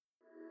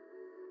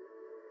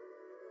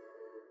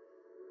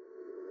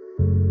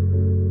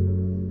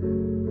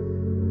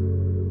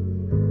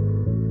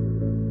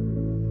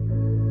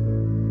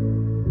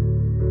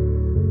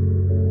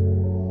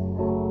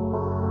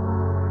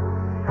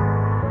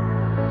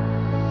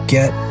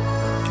Get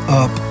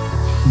Up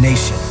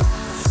Nation.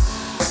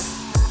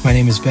 My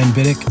name is Ben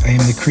Biddick. I am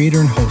the creator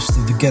and host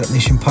of the Get Up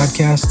Nation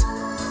podcast,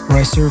 where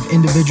I serve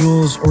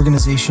individuals,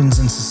 organizations,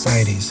 and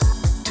societies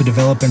to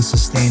develop and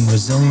sustain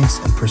resilience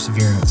and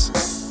perseverance.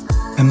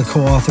 I'm the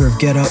co-author of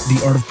Get Up,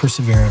 The Art of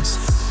Perseverance,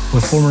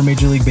 with former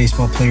Major League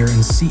Baseball player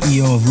and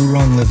CEO of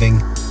Luron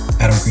Living,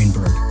 Adam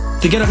Greenberg.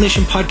 The Get Up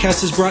Nation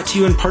podcast is brought to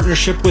you in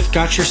partnership with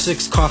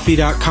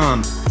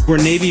GotYourSixCoffee.com, where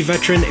Navy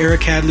veteran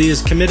Eric Hadley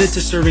is committed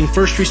to serving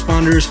first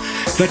responders,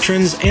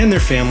 veterans, and their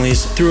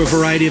families through a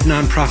variety of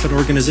nonprofit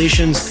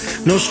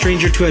organizations. No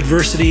stranger to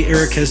adversity,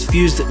 Eric has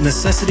fused the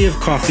necessity of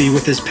coffee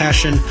with his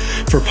passion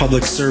for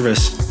public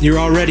service. You're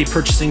already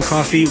purchasing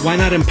coffee. Why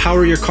not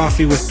empower your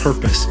coffee with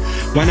purpose?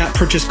 Why not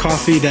purchase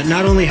coffee that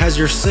not only has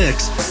your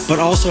six, but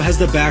also has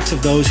the backs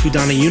of those who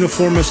don a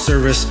uniform of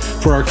service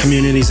for our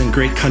communities and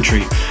great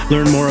country?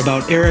 Learn more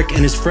about Eric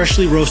and his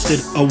freshly roasted,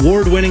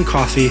 award-winning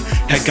coffee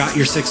at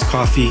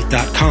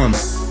GotYourSixCoffee.com.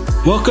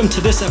 Welcome to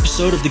this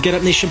episode of the Get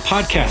Up Nation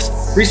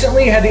podcast.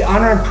 Recently, I had the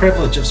honor and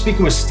privilege of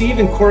speaking with Steve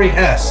and Korey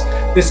Hess.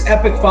 This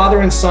epic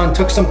father and son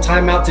took some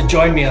time out to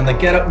join me on the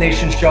Get Up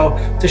Nation show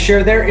to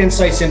share their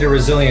insights into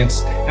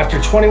resilience.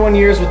 After 21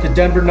 years with the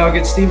Denver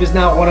Nuggets, Steve is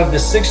now one of the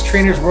 6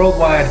 trainers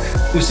worldwide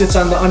who sits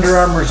on the Under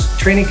Armour's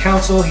training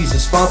council. He's a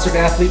sponsored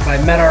athlete by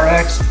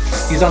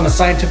MedRx. He's on the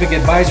scientific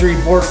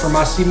advisory board for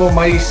Massimo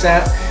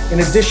Maisat, in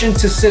addition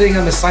to sitting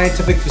on the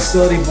scientific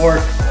facility board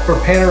for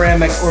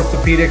Panoramic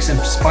Orthopedics and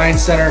Spine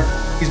Center.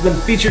 He's been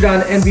featured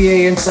on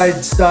NBA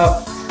Inside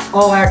Stuff,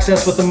 All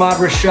Access with Ahmad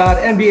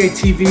Rashad, NBA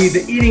TV,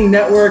 The Eating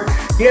Network.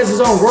 He has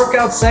his own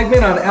workout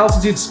segment on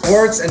Altitude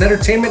Sports and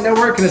Entertainment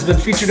Network and has been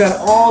featured on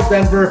all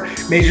Denver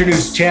major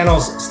news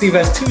channels. Steve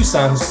has 2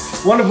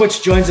 sons, one of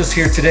which joins us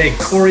here today.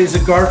 Korey is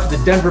a guard for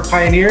the Denver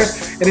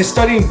Pioneers and is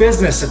studying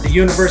business at the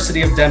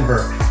University of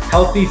Denver.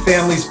 Healthy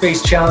families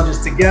face challenges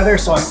together,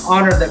 so I'm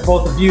honored that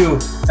both of you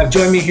have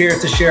joined me here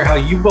to share how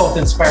you both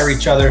inspire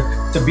each other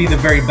to be the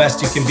very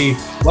best you can be.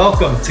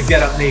 Welcome to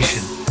Get Up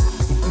Nation.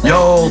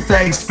 Yo,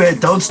 thanks, Ben.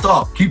 Don't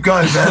stop. Keep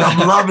going, man.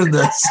 I'm loving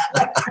this.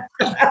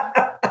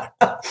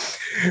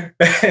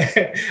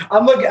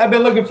 I've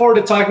been looking forward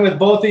to talking with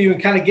both of you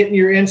and kind of getting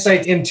your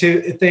insight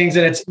into things.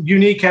 And it's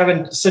unique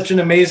having such an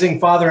amazing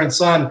father and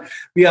son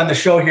be on the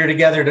show here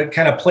together to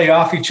kind of play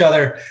off each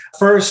other.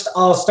 First,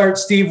 I'll start,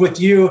 Steve,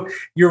 with you.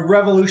 You're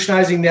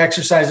revolutionizing the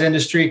exercise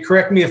industry.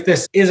 Correct me if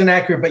this isn't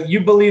accurate, but you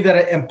believe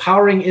that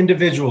empowering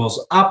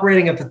individuals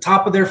operating at the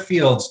top of their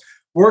fields,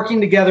 working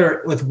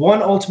together with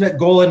one ultimate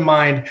goal in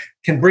mind,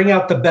 can bring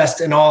out the best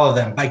in all of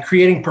them by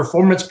creating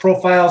performance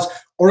profiles,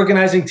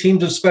 organizing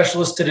teams of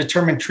specialists to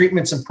determine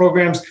treatments and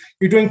programs.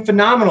 You're doing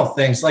phenomenal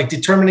things like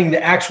determining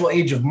the actual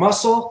age of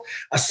muscle,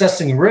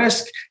 assessing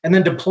risk, and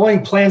then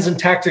deploying plans and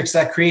tactics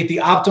that create the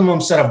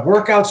optimum set of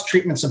workouts,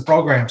 treatments, and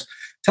programs.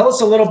 Tell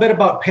us a little bit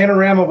about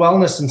Panorama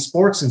Wellness and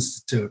Sports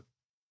Institute.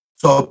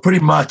 So pretty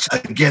much,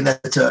 again,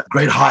 that's a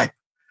great hype.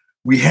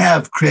 We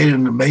have created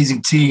an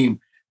amazing team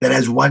that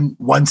has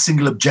one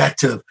single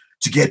objective: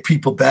 to get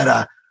people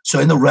better. So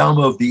in the realm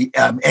of the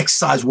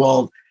exercise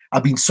world,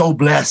 I've been so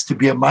blessed to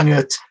be among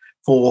it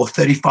for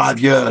 35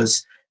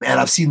 years, and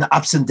I've seen the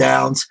ups and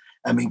downs.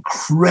 I'm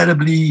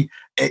incredibly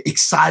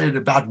excited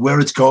about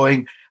where it's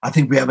going. I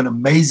think we have an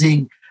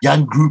amazing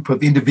young group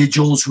of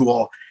individuals who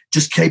are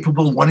just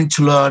capable, wanting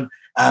to learn.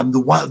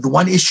 The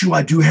one issue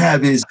I do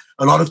have is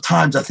a lot of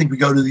times I think we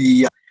go to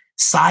the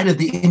side of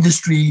the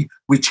industry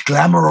which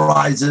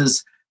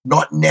glamorizes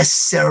not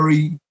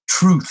necessary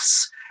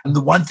truths. And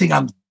the one thing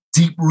I'm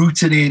deep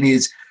rooted in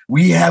is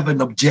we have an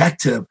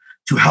objective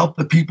to help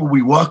the people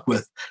we work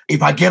with.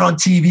 If I get on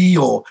TV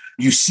or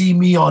you see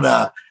me on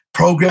a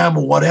program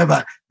or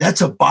whatever,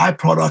 that's a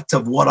byproduct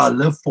of what I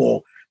live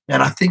for.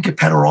 And I think at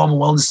Panorama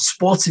Wellness and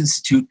Sports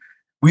Institute,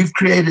 we've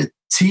created a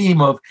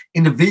team of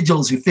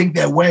individuals who think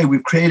that way.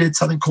 We've created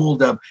something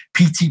called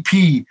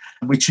PTP,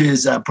 which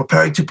is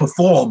preparing to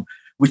perform,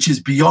 which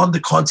is beyond the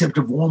concept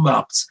of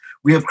warm-ups.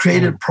 We have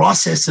created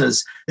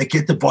processes that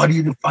get the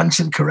body to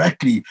function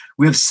correctly.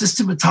 We have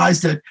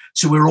systematized it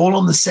so we're all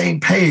on the same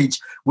page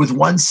with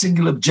one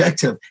single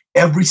objective.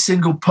 Every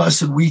single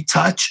person we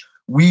touch,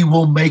 we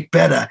will make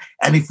better.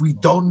 And if we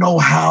don't know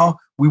how,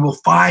 we will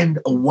find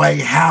a way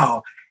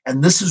how.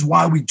 And this is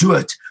why we do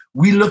it.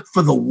 We look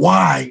for the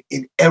why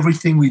in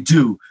everything we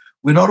do.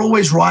 We're not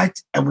always right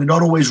and we're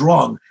not always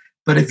wrong.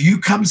 But if you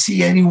come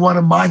see any one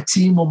of my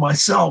team or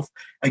myself,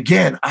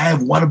 again, I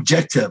have one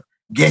objective: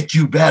 get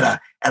you better.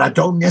 And I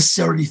don't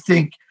necessarily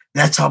think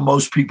that's how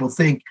most people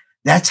think.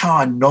 That's how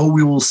I know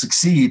we will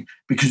succeed,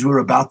 because we're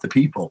about the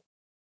people.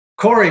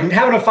 Korey,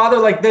 having a father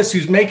like this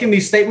who's making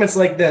these statements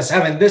like this,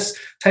 having this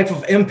type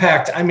of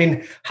impact, I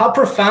mean, how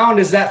profound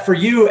is that for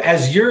you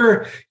as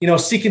you're,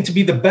 seeking to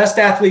be the best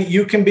athlete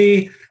you can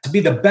be, to be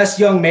the best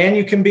young man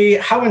you can be?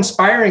 How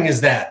inspiring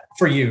is that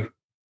for you?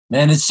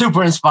 Man, it's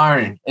super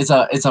inspiring. It's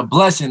a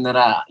blessing that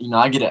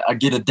I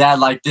get a dad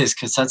like this,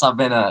 because since I've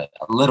been a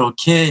little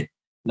kid,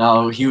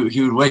 he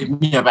would wake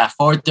me up at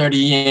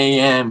 4:30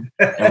 a.m.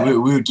 and we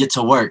would get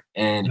to work,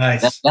 and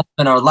nice. that's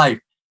been our life.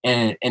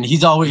 And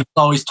he's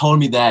always told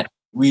me that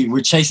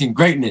we're chasing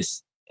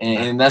greatness.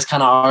 And that's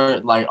kind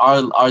of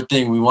our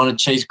thing. We want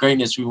to chase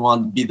greatness. We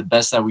want to be the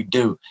best that we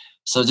do.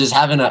 So just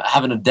having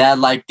a dad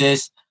like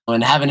this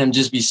and having him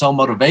just be so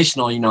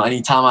motivational,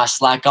 anytime I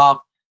slack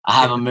off, I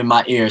have him in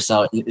my ear.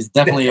 So it's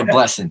definitely a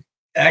blessing.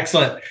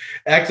 Excellent.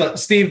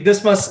 Steve,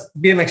 this must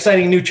be an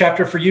exciting new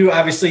chapter for you.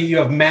 Obviously, you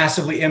have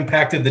massively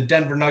impacted the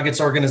Denver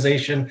Nuggets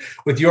organization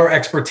with your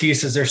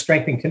expertise as their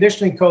strength and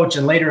conditioning coach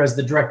and later as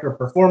the director of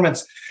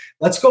performance.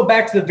 Let's go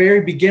back to the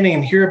very beginning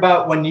and hear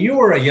about when you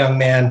were a young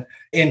man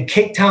in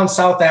Cape Town,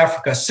 South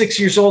Africa. 6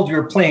 years old, you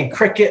were playing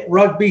cricket,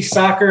 rugby,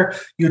 soccer.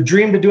 You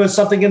dreamed of doing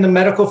something in the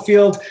medical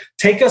field.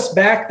 Take us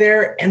back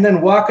there and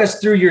then walk us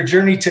through your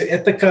journey to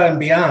Ithaca and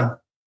beyond.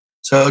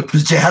 So it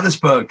was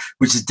Johannesburg,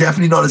 which is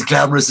definitely not as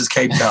glamorous as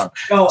Cape Town.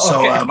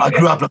 I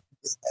grew up.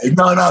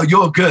 No,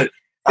 you're good.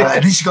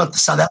 At least you got the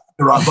South Africa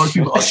right. Most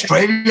people,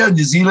 Australia,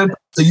 New Zealand.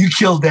 So you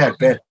killed that,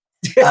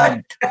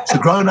 man. So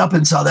growing up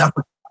in South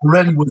Africa, I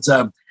really was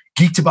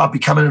geeked about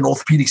becoming an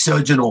orthopedic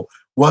surgeon or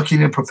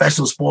working in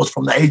professional sports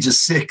from the age of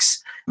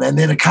 6. And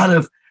then it kind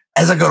of,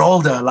 as I got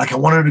older, I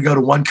wanted to go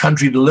to one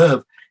country to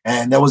live,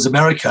 and that was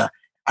America.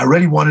 I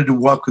really wanted to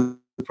work with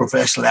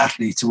professional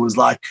athletes. It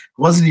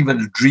wasn't even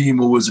a dream,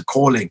 it was a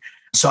calling.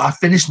 So I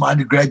finished my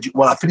undergraduate,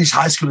 I finished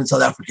high school in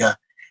South Africa,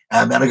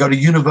 and I got a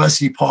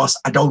university pass.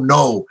 I don't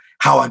know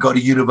how I got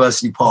a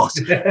university pass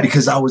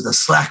because I was a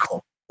slacker.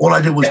 All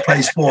I did was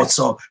play sports.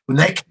 So when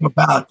that came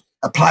about,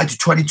 I applied to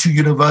 22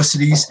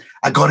 universities.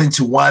 I got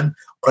into one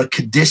on a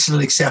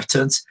conditional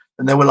acceptance,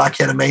 and they were like,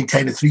 you had to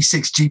maintain a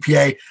 3.6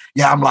 GPA.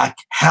 Yeah, I'm like,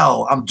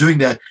 hell, I'm doing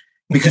that.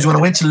 Because when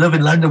I went to live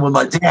in London with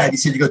my dad, he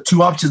said, you got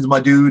 2 options, my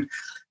dude.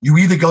 You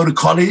either go to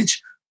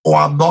college or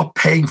I'm not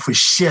paying for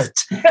shit.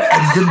 And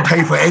he didn't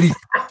pay for anything.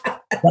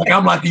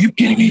 I'm like, are you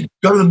kidding me?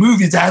 Go to the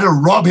movies. I had to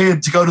rob him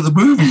to go to the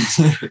movies.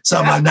 So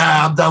I'm like,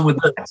 nah, I'm done with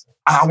this.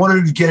 I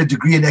wanted to get a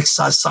degree in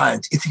exercise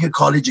science. Ithaca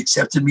College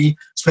accepted me,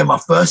 spent my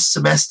first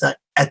semester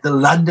at the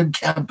London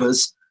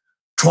campus,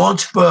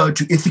 transferred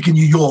to Ithaca,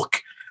 New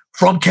York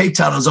from Cape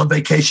Town. I was on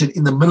vacation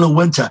in the middle of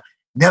winter.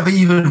 Never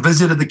even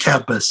visited the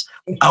campus.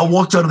 I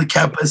walked onto the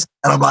campus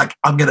and I'm like,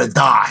 I'm going to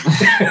die.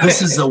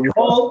 This is a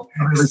world.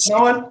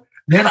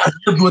 Then I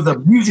lived with a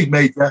music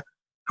major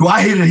who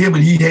I hated him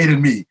and he hated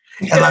me.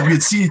 And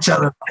we'd see each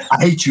other.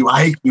 I hate you.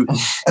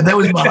 And that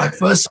was my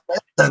first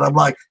semester. And I'm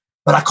like,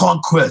 but I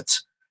can't quit.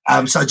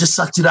 So I just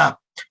sucked it up.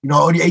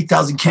 Only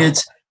 8,000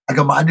 kids. I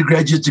got my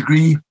undergraduate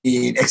degree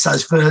in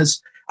exercise phys.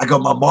 I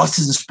got my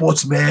master's in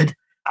sports med.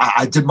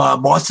 I did my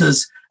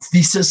master's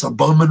thesis on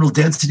bone mineral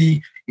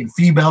density in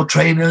female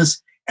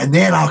trainers. And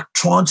then I'll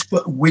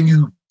transfer. When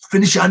you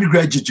finish your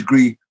undergraduate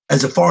degree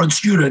as a foreign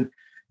student,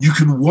 you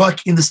can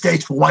work in the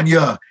States for 1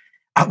 year.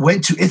 I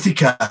went to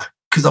Ithaca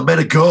because I met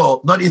a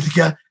girl, not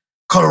Ithaca,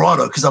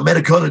 Colorado, because I met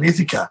a girl in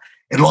Ithaca.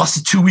 It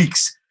lasted 2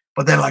 weeks.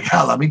 But then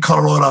hell, I'm in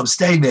Colorado, I'm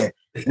staying there.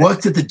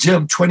 Worked at the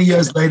gym. 20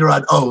 years later,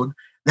 I'd own.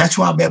 That's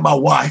where I met my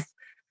wife.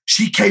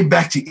 She came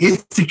back to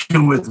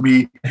Ithaca with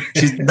me.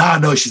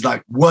 She's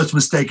like, worst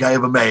mistake I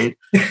ever made.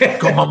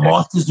 Got my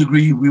master's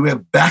degree. We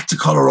went back to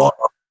Colorado.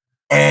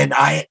 And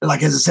as I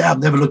say, I've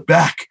never looked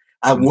back.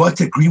 I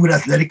worked at Greenwood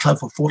Athletic Club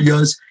for 4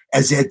 years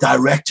as their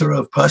director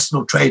of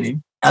personal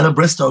training. Alan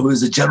Bristow, who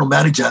is the general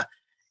manager,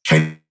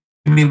 came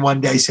in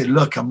one day and said,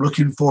 look, I'm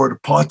looking for a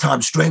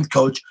part-time strength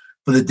coach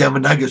for the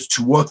Denver Nuggets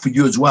to work for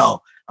you as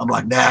well. I'm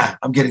like, nah,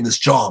 I'm getting this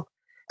job.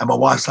 And my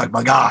wife's like,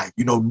 my guy,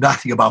 you know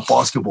nothing about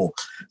basketball.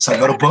 So I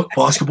got a book,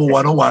 Basketball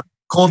 101,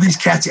 call these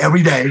cats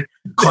every day,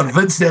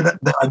 convinced that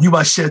I knew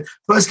my shit.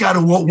 First guy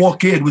to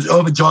walk in was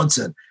Irvin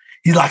Johnson.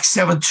 He's like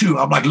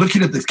 7'2". I'm like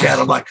looking at this cat.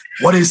 I'm like,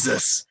 what is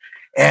this?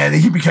 And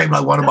he became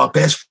like one of my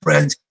best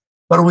friends,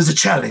 but it was a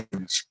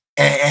challenge.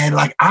 And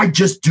I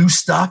just do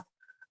stuff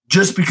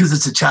just because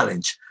it's a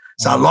challenge.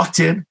 So I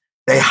locked in.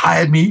 They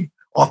hired me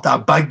after I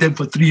bugged them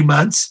for 3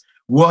 months,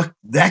 worked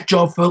that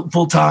job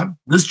full-time,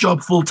 this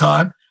job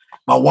full-time.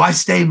 My wife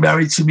stayed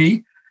married to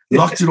me,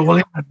 locked it all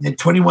in. And then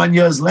 21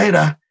 years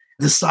later,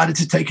 decided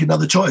to take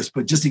another choice,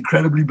 but just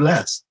incredibly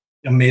blessed.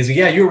 Amazing.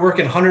 Yeah, you were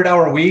working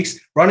 100-hour weeks,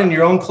 running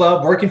your own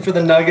club, working for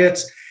the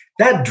Nuggets.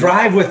 That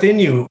drive within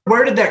you,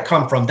 where did that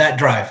come from, that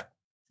drive?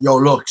 Yo,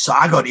 look, so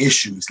I got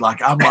issues.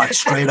 I'm like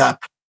straight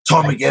up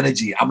atomic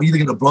energy. I'm either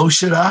going to blow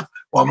shit up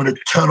or I'm going to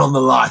turn on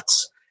the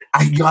lights.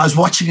 I was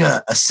watching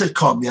a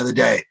sitcom the other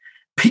day,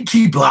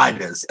 Peaky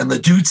Blinders, and the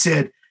dude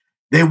said,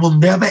 there will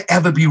never,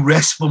 ever be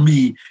rest for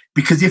me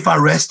because if I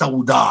rest, I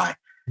will die.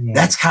 Yeah.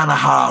 That's kind of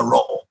how I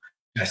roll.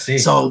 I see.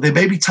 So there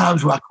may be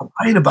times where I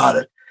complain about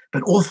it,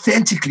 but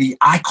authentically,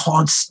 I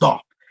can't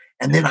stop.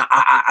 And then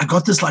I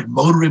got this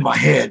motor in my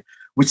head,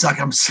 which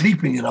I'm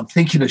sleeping and I'm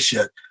thinking of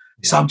shit.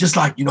 Yeah. So I'm just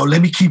let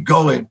me keep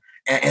going.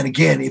 And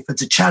again, if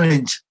it's a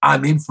challenge,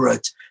 I'm in for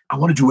it. I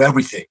want to do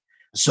everything.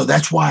 So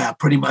that's why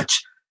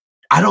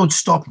I don't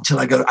stop until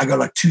I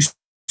got 2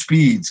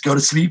 speeds, go to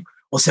sleep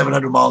or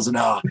 700 miles an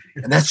hour.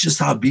 And that's just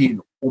how I've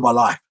been all my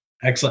life.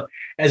 Excellent.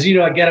 As you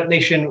know, at Get Up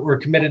Nation, we're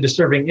committed to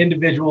serving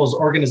individuals,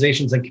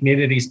 organizations, and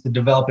communities to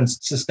develop and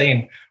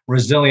sustain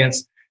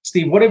resilience.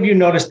 Steve, what have you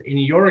noticed in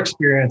your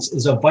experience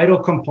is a vital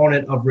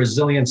component of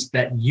resilience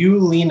that you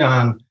lean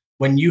on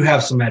when you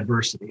have some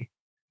adversity?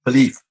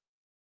 Belief.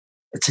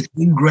 It's an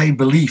ingrained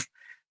belief.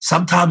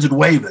 Sometimes it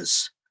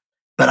wavers,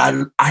 but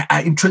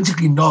I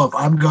intrinsically know if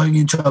I'm going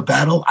into a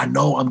battle, I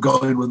know I'm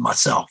going with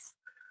myself.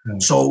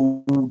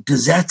 So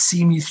does that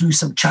see me through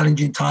some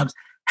challenging times?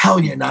 Hell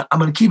yeah. Now, I'm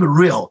going to keep it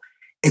real.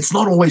 It's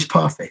not always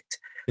perfect.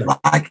 Yeah.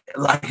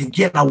 Like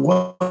again, I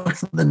worked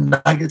for the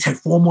Nuggets, had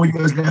 4 more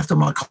years left of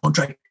my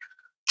contract,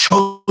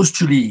 chose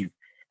to leave.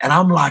 And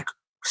I'm like,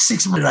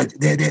 6 months,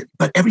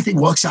 but everything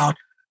works out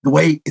the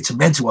way it's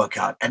meant to work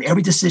out. And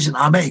every decision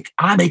I make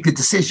the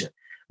decision.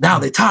 Now,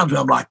 there are times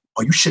where I'm like,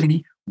 are you shitting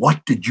me?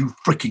 What did you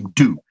freaking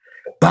do?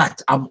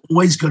 But I'm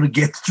always going to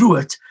get through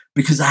it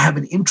because I have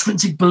an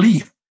intrinsic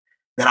belief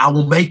that I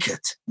will make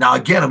it. Now,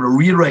 again, I'm going to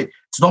reiterate,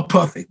 it's not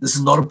perfect. This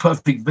is not a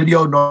perfect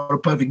video, not a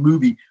perfect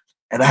movie.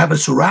 And I have a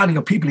surrounding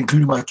of people,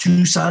 including my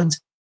 2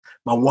 sons,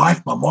 my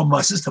wife, my mom,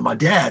 my sister, my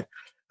dad,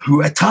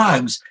 who at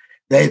times,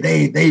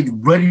 they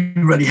really,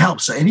 really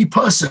help. So any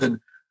person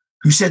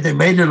who said they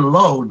made it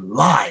alone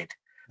lied.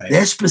 Right.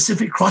 There's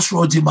specific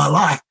crossroads in my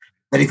life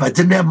that if I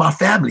didn't have my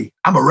family,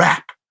 I'm a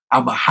wrap.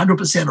 I'm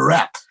 100% a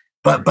wrap.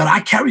 But I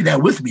carry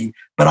that with me.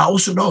 But I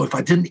also know if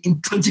I didn't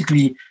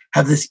intrinsically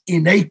have this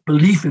innate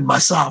belief in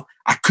myself,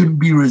 I couldn't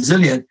be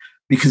resilient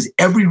because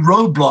every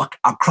roadblock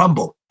I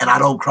crumble, and I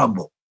don't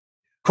crumble.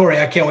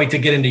 Korey, I can't wait to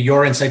get into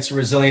your insights of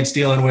resilience,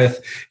 dealing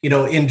with,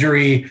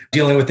 injury,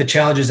 dealing with the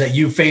challenges that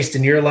you faced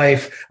in your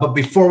life. But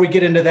before we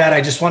get into that,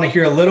 I just want to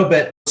hear a little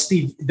bit,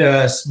 Steve,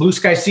 the Blue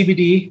Sky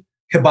CBD,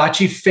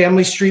 Hibachi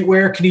Family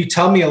Streetwear. Can you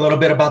tell me a little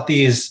bit about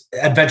these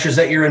adventures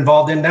that you're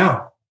involved in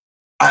now?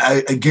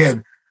 I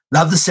again,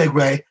 love the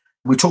segue.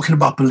 We're talking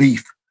about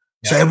belief.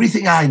 Yeah. So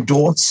everything I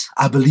endorse,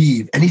 I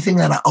believe. Anything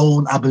that I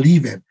own, I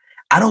believe in.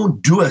 I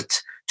don't do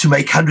it to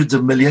make hundreds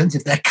of millions.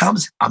 If that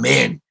comes, I'm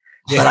in.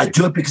 Yeah. But I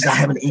do it because I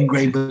have an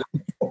ingrained belief.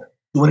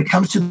 When it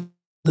comes to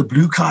the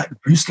Blue Sky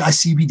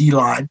CBD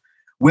line,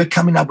 we're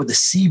coming up with a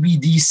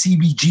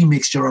CBD-CBG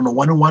mixture on a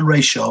 1-to-1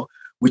 ratio,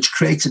 which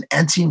creates an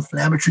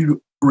anti-inflammatory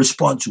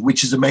response,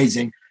 which is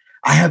amazing.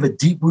 I have a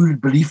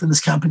deep-rooted belief in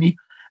this company.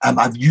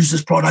 I've used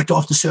this product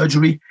after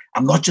surgery.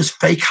 I'm not just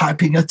fake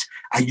hyping it.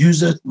 I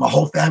use it. My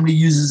whole family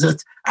uses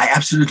it. I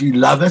absolutely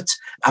love it.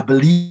 I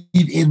believe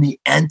in the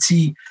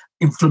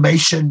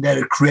anti-inflammation that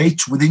it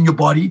creates within your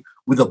body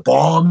with the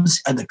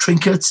balms and the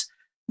trinkets.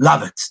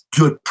 Love it.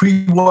 Do it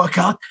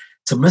pre-workout.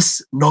 It's a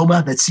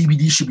misnomer that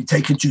CBD should be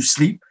taken to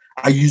sleep.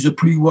 I use it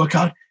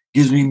pre-workout.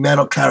 Gives me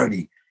mental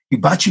clarity.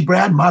 Hibachi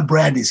brand, my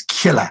brand is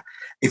killer.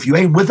 If you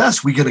ain't with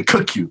us, we're going to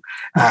cook you.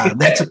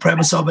 That's the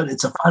premise of it.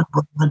 It's a fun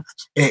brand.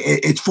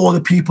 It's for the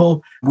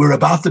people. We're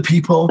about the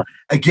people.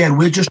 Again,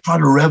 we're just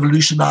trying to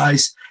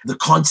revolutionize the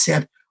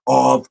concept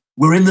of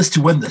we're in this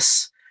to win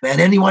this.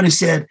 And anyone who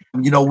said,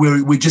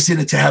 we're just in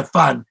it to have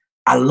fun,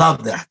 I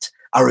love that.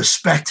 I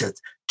respect it,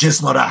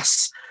 just not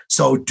us.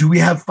 So do we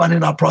have fun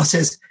in our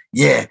process?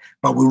 Yeah,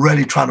 but we're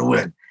really trying to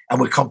win. And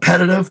we're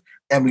competitive,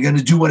 and we're going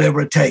to do whatever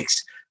it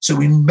takes. So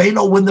we may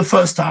not win the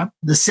first time,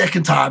 the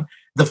second time,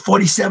 the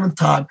 47th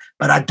time,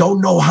 but I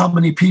don't know how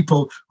many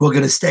people who are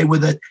going to stay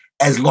with it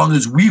as long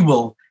as we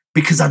will,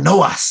 because I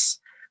know us.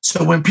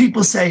 So when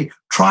people say,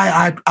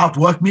 try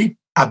outwork me,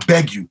 I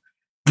beg you,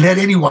 let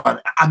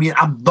anyone. I mean,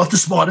 I'm not the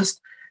smartest,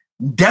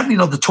 definitely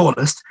not the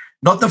tallest,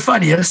 not the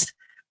funniest,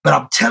 but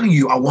I'm telling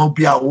you, I won't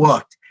be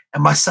outworked.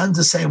 And my son's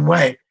the same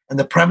way. And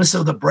the premise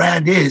of the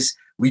brand is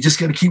we're just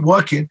going to keep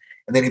working.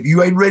 And then if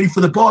you ain't ready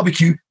for the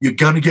barbecue, you're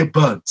going to get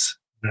burnt.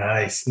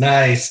 Nice.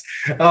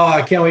 Oh,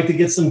 I can't wait to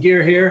get some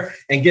gear here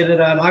and get it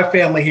on my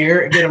family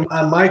here, get them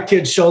on my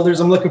kids'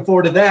 shoulders. I'm looking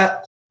forward to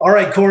that. All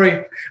right,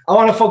 Korey, I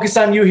want to focus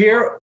on you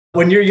here.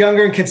 When you're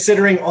younger and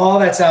considering all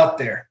that's out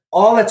there,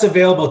 all that's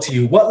available to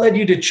you, what led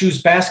you to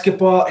choose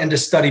basketball and to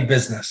study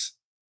business?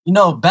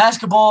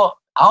 Basketball,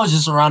 I was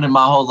just around it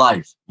my whole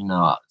life.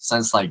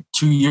 Since like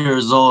 2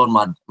 years old,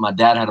 my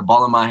dad had a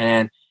ball in my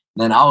hand.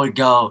 Then I would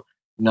go,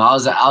 I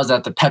was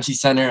at the Pepsi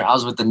Center. I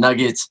was with the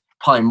Nuggets.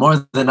 Probably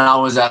more than I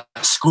was at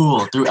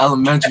school, through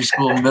elementary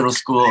school, middle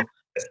school.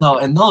 So,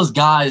 and those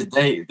guys,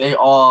 they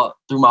all,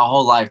 through my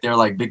whole life, they were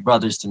like big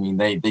brothers to me.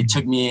 They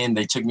took me in,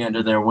 they took me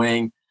under their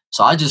wing.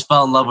 So I just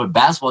fell in love with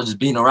basketball, just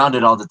being around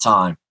it all the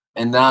time.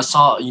 And then I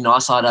saw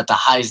it at the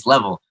highest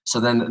level. So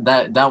then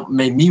that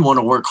made me want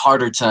to work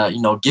harder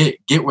to,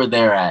 get where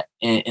they're at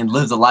and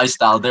live the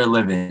lifestyle they're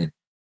living.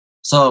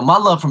 So my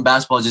love from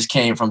basketball just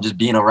came from just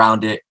being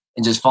around it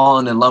and just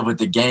falling in love with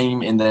the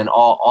game, and then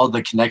all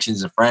the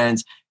connections and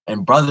friends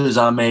and brothers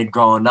I made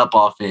growing up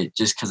off it,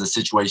 just because of the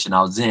situation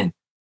I was in.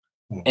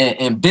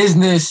 And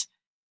business,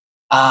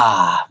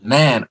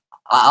 man,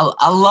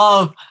 I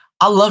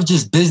love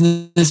just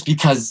business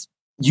because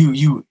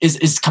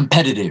it's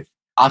competitive.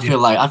 I feel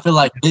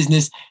like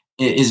business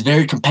is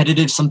very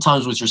competitive,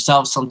 sometimes with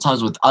yourself,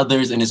 sometimes with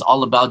others, and it's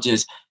all about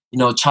just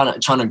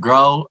trying to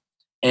grow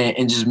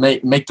and just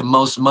make the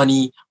most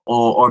money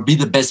or be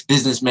the best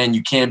businessman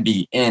you can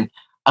be. And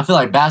I feel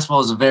like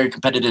basketball is a very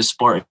competitive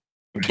sport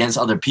against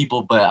other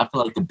people, but I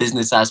feel like the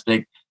business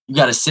aspect, you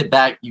got to sit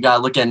back. You got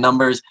to look at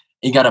numbers.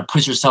 You got to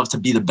push yourself to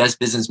be the best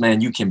businessman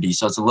you can be.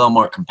 So it's a little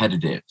more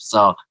competitive.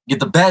 So get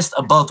the best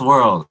of both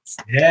worlds.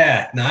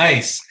 Yeah,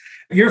 nice.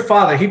 Your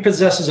father, he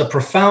possesses a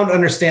profound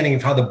understanding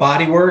of how the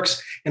body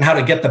works and how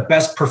to get the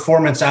best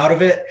performance out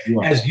of it. Yeah.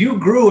 As you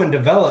grew and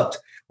developed,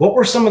 what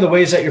were some of the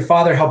ways that your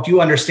father helped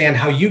you understand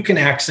how you can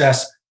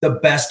access the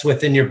best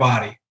within your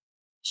body?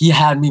 He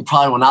had me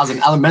probably when I was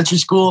in elementary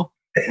school,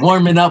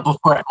 warming up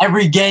before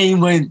every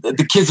game when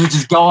the kids would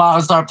just go out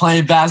and start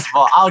playing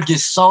basketball. I would get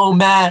so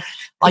mad.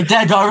 Like,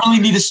 Dad, do I really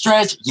need to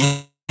stretch?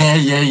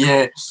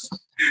 Yeah.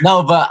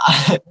 No, but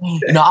I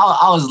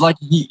was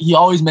lucky. He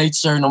always made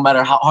sure, no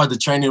matter how hard the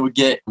training would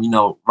get,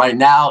 right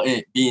now,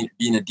 being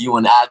a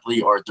D1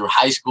 athlete or through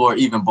high school or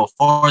even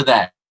before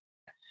that,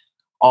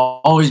 I'll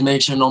always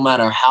make sure no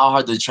matter how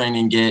hard the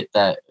training get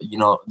that,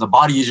 the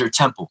body is your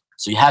temple.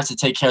 So you have to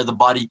take care of the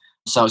body.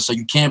 So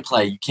you can't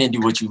play, you can't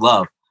do what you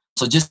love.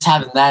 So just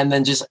having that, and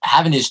then just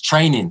having his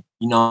training,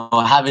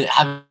 having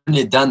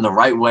it done the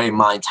right way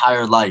my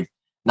entire life.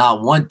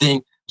 Not one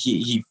thing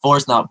he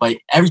forced, but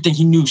everything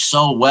he knew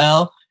so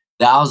well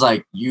that I was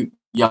like,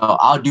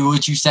 I'll do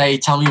what you say.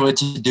 Tell me what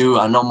to do.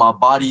 I know my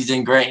body's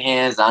in great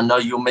hands. I know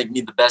you'll make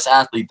me the best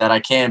athlete that I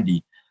can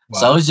be. Wow.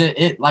 So it's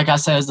just like I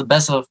said, it's the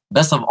best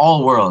of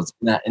all worlds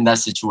in that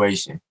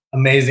situation.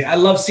 Amazing. I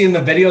love seeing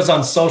the videos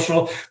on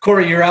social.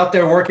 Korey, you're out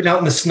there working out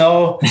in the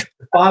snow.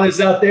 The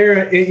father's out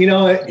there,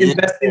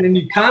 investing in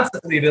you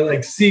constantly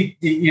to seek,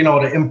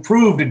 to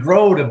improve, to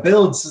grow, to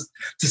build,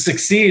 to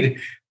succeed.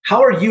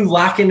 How are you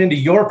locking into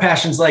your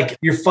passions? Like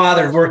your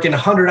father working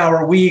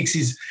 100-hour weeks,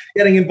 he's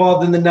getting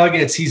involved in the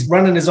Nuggets, he's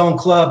running his own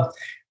club.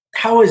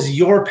 How is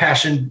your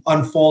passion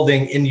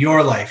unfolding in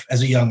your life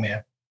as a young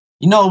man?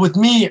 With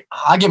me,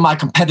 I get my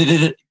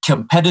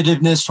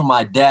competitiveness from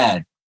my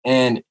dad,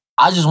 and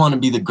I just want to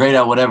be the great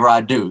at whatever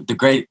I do.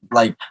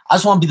 I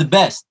just want to be the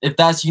best. If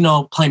that's,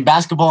 playing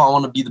basketball, I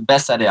want to be the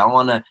best at it. I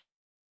want to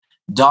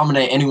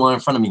dominate anyone in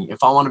front of me.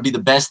 If I want to be the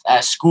best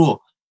at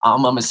school,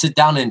 I'm going to sit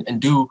down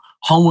and do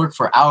homework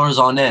for hours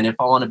on end. If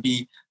I want to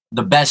be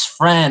the best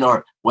friend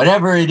or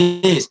whatever it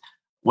is,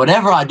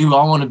 whatever I do,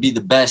 I want to be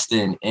the best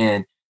in.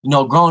 And,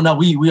 growing up,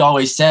 we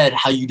always said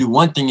how you do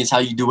one thing is how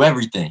you do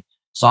everything.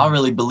 So I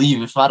really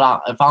believe if I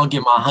don't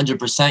give my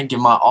 100%, give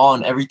my all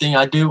in everything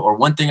I do or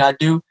one thing I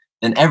do,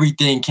 then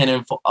everything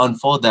can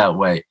unfold that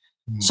way.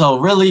 Mm-hmm. So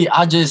really,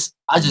 I just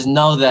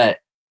know that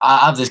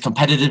I have this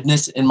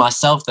competitiveness in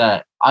myself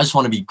that I just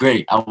want to be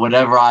great at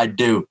whatever I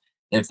do.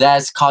 If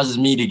that causes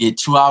me to get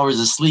 2 hours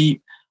of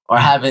sleep or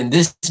having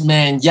this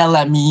man yell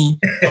at me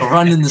or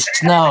run in the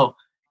snow,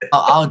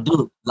 I'll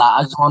do it.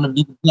 I just want to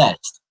be the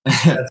best.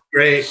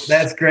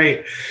 That's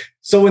great.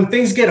 So when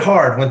things get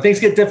hard, when things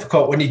get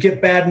difficult, when you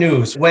get bad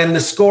news, when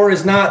the score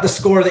is not the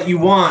score that you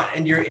want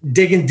and you're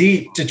digging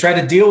deep to try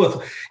to deal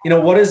with,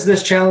 what is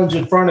this challenge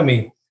in front of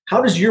me?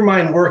 How does your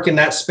mind work in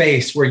that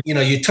space where,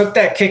 you took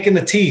that kick in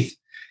the teeth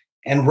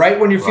and right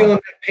when you're feeling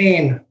that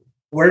pain,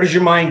 where does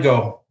your mind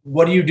go?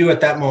 What do you do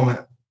at that moment?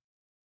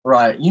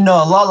 Right. A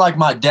lot like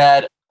my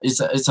dad,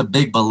 it's a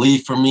big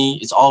belief for me.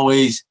 It's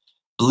always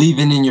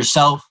believing in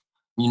yourself,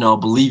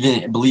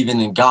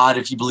 believing in God.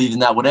 If you believe in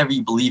that, whatever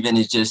you believe in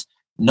is just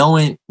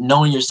knowing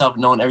yourself,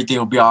 knowing everything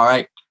will be all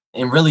right.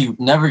 And really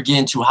never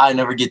getting too high,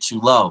 never get too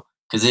low.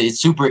 Because it's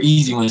super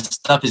easy when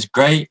stuff is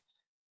great.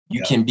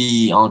 You can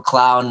be on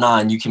cloud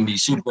 9. You can be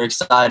super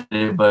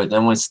excited. But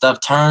then when stuff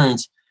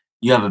turns,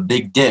 you have a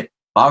big dip.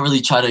 But I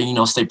really try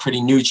to, stay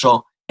pretty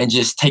neutral and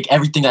just take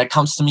everything that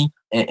comes to me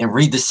and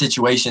read the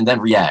situation, then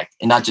react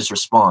and not just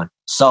respond.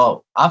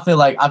 So I feel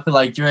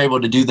like you're able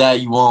to do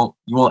that. You won't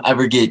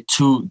ever get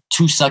too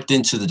sucked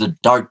into the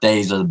dark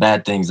days or the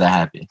bad things that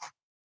happen.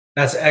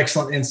 That's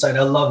excellent insight.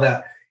 I love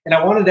that. And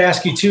I wanted to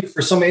ask you too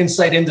for some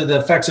insight into the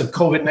effects of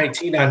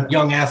COVID-19 on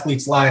young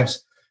athletes'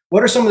 lives.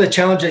 What are some of the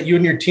challenges that you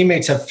and your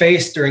teammates have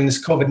faced during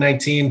this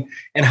COVID-19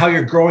 and how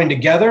you're growing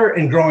together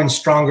and growing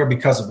stronger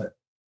because of it?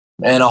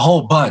 And a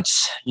whole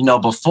bunch.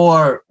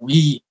 Before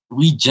we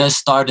just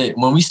started,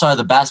 when we started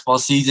the basketball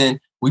season,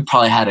 we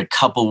probably had a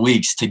couple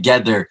weeks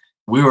together.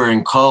 We were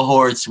in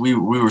cohorts. We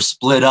were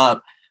split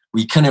up.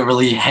 We couldn't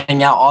really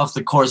hang out off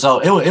the court. So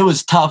it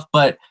was tough.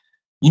 But,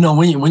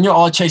 when you're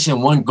all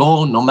chasing one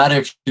goal, no matter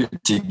if you're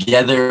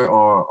together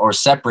or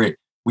separate,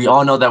 we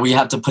all know that we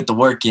have to put the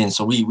work in.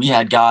 So we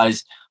had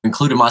guys,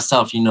 including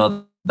myself,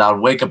 that would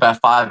wake up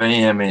at 5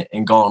 a.m.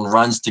 and go on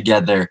runs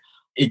together.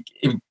 It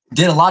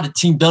did a lot of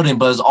team building,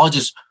 but it's all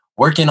just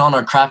working on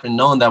our craft and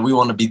knowing that we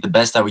want to be the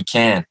best that we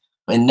can.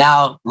 And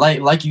now,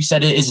 like you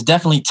said, it's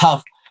definitely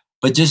tough,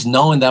 but just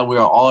knowing that we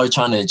are all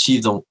trying to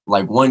achieve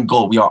one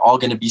goal. We are all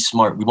going to be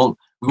smart. We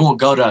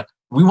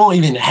won't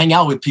even hang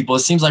out with people.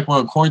 It seems like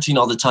we're in quarantine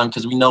all the time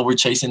because we know we're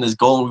chasing this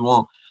goal and we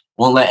won't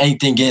let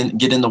anything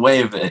get in the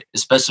way of it,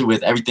 especially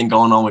with everything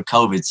going on with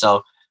COVID.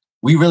 So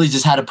we really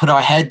just had to put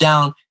our head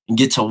down and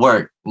get to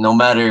work. No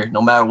matter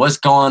what's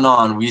going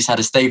on, we just had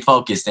to stay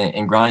focused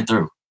and grind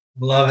through.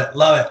 Love it.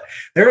 Love it.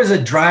 There is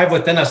a drive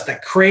within us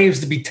that craves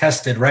to be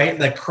tested, right?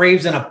 That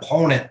craves an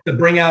opponent to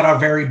bring out our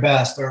very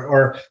best,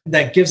 or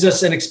that gives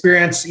us an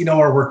experience,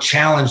 where we're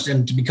challenged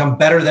and to become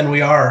better than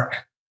we are.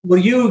 Will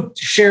you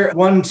share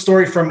one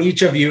story from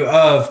each of you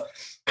of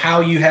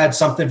how you had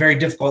something very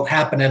difficult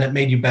happen and it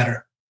made you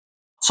better?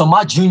 So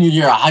my junior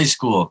year of high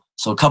school,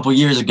 so a couple of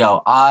years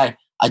ago, I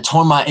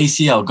tore my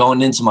ACL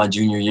going into my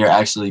junior year,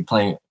 actually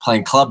playing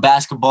club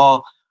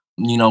basketball,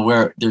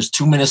 where there's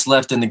 2 minutes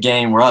left in the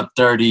game. We're up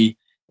 30.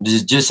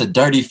 There's just a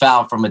dirty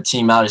foul from a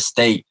team out of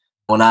state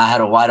when I had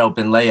a wide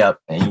open layup.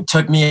 And he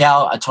took me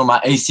out. I tore my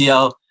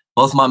ACL,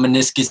 both my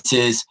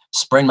meniscuses,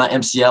 sprained my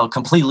MCL,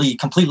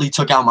 completely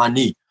took out my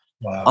knee.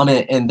 Wow.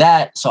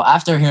 So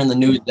after hearing the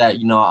news that,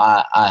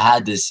 I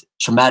had this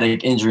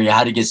traumatic injury, I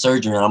had to get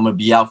surgery and I'm going to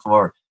be out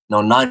for,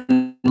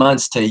 9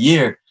 months to a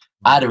year,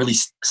 I had to really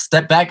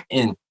step back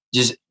and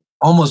just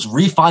almost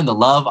refine the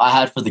love I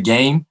had for the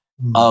game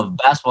of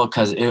basketball,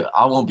 because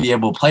I won't be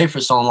able to play for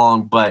so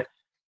long. But,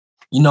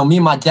 me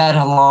and my dad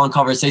had a long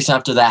conversation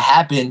after that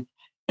happened,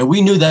 and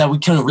we knew that we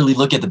couldn't really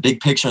look at the big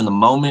picture in the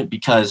moment,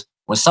 because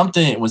when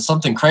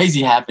something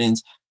crazy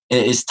happens,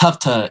 it's tough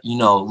to,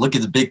 look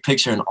at the big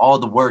picture and all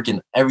the work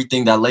and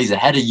everything that lays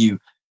ahead of you.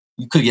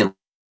 You could get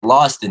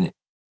lost in it.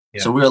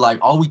 Yeah. So we were like,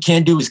 all we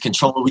can do is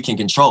control what we can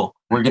control.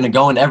 We're going to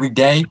go in every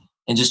day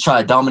and just try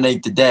to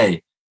dominate the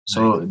day.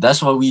 So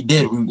that's what we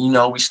did.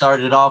 We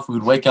started off, we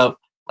would wake up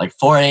like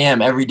 4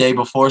 a.m. every day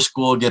before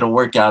school, get a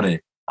workout in.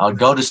 I'll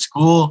go to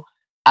school.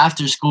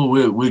 After school,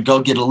 we'd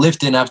go get a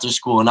lift in after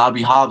school, and I'll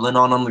be hobbling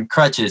on the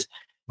crutches.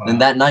 Wow. Then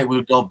that night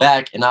we'd go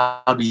back, and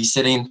I'll be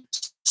sitting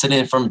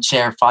from a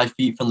chair 5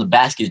 feet from the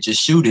basket,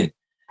 just shooting.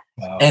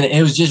 Wow. And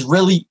it was just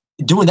really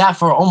doing that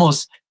for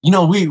almost,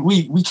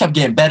 we kept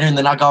getting better, and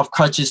then I got off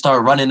crutches,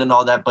 started running and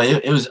all that. But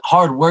it was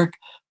hard work.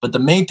 But the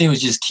main thing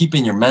was just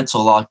keeping your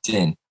mental locked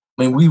in.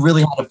 I mean, we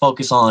really had to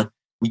focus on,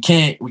 we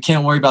can't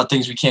worry about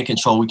things we can't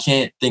control. We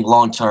can't think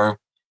long term.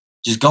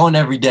 Just going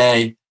every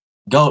day,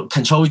 go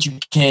control what you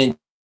can,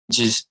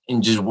 just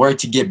work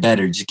to get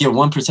better. Just get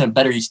 1%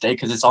 better each day,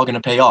 because it's all going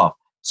to pay off.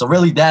 So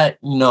really that,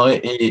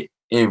 it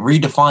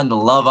redefined the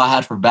love I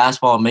had for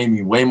basketball. It made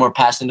me way more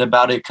passionate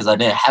about it, because I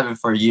didn't have it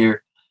for a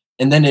year.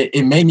 And then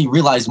it made me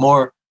realize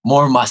more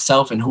of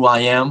myself and who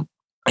I am,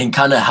 and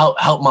kind of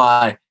help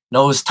my, it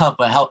was tough,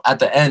 but help at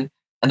the end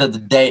of the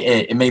day,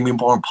 it made me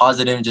more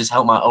positive and just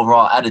help my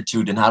overall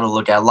attitude and how to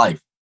look at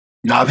life.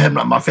 I've had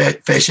my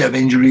fair share of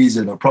injuries,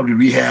 and I've probably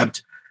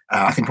rehabbed,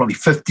 I think probably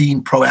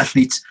 15 pro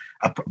athletes,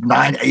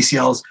 9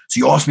 ACLs. So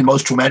you asked me the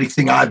most traumatic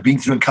thing I've been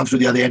through and come through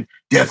the other end,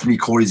 definitely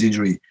Korey's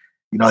injury.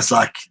 It's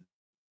like,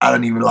 I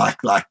don't even like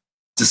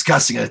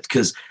discussing it,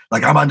 because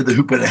like I'm under the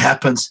hoop when it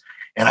happens,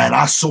 and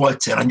I saw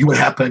it and I knew what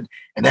happened,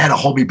 and they had to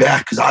hold me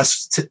back because I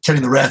was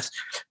telling the ref.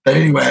 But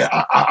anyway,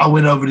 I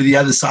went over to the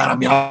other side. I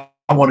mean, I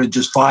want to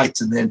just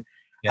fight, and then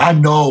I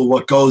know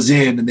what goes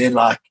in, and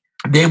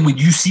then when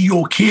you see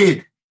your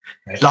kid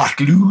like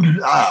lose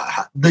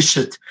this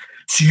shit,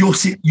 so you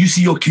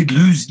see your kid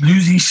lose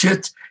his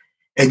shit,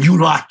 and you're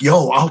like,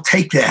 yo, I'll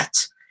take that,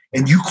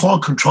 and you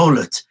can't control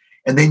it,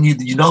 and then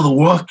you know the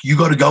work you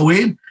got to go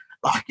in.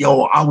 Like,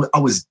 yo, I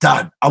was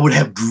done. I would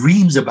have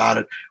dreams about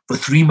it for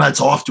 3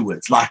 months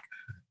afterwards, like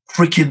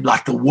freaking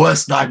like the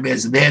worst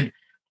nightmares. And then,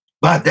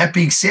 but that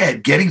being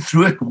said, getting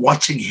through it,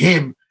 watching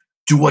him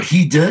do what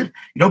he did,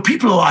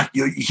 people are like,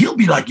 he'll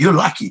be like, you're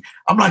lucky.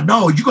 I'm like,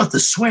 no, you got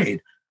the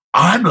suede.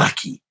 I'm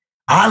lucky.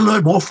 I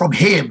learned more from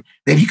him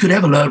than he could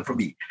ever learn from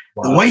me.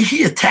 Wow. The way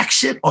he attacks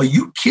shit, are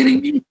you kidding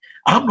me?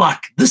 I'm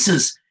like, this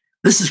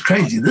is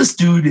crazy. This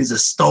dude is a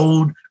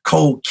stone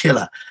cold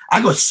killer.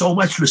 I got so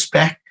much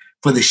respect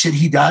for the shit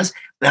he does,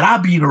 that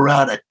I've been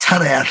around a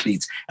ton of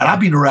athletes, and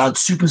I've been around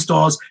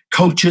superstars,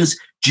 coaches,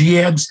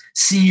 GMs,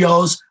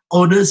 CEOs,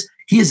 owners.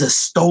 He is a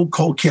stone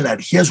cold killer.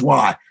 And here's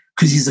why.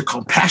 Because he's a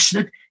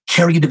compassionate,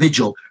 caring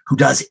individual who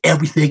does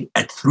everything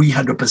at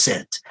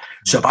 300%.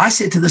 So if I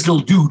said to this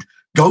little dude,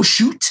 go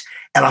shoot,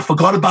 and I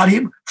forgot about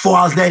him, 4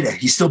 hours later,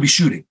 he'd still be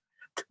shooting.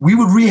 We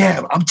would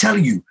rehab, I'm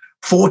telling you,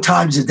 4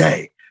 times a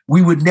day.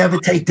 We would never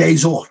take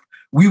days off.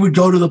 We would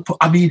go to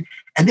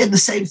and then the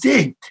same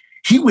thing.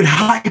 He would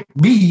hype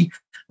me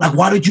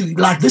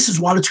like, this is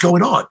why it's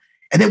going on.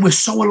 And then we're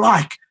so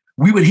alike.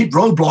 We would hit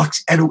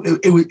roadblocks, and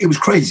it was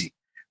crazy.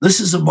 This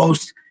is the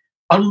most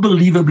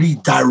unbelievably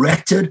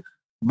directed,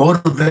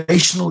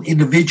 motivational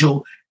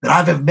individual that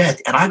I've ever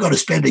met. And I got to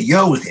spend a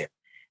year with him.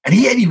 And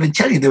he ain't even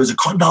telling you there was a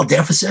condyle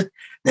deficit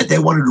that they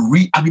wanted to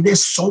read. I mean,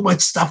 there's so much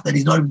stuff that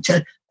he's not even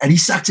telling. And he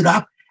sucked it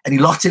up and he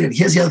locked it in.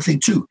 Here's the other thing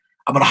too.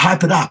 I'm going to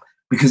hype it up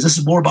because this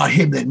is more about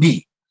him than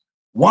me.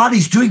 While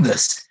he's doing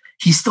this,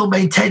 he's still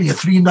maintaining a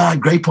 3.9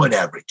 grade point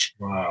average.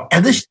 Wow.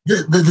 And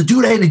the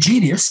dude ain't a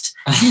genius.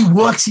 He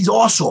works his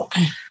ass off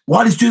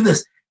while he's doing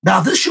this.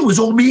 Now, this shit was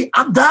all me.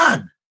 I'm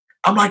done.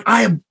 I'm like,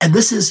 and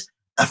this is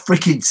a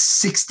freaking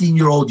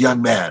 16-year-old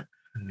young man.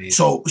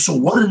 Amazing. So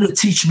what did it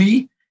teach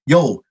me?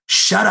 Yo,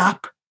 shut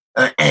up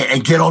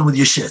and get on with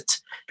your shit.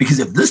 Because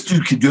if this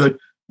dude can do it,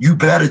 you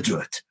better do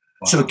it.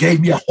 Wow. So it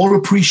gave me a whole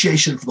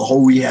appreciation for the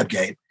whole rehab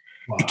game.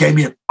 It gave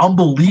me an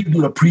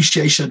unbelievable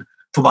appreciation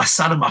for my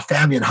son and my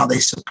family and how they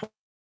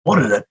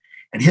supported it.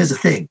 And here's the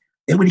thing.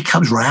 Then when he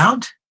comes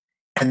around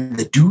and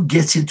the dude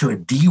gets into a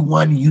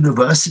D1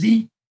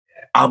 university,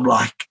 I'm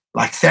like,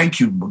 thank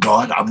you,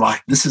 God. I'm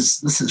like, this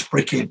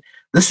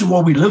is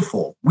what we live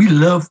for. We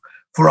live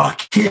for our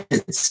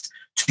kids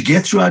to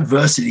get through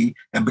adversity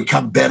and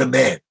become better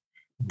men.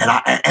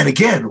 And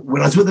again,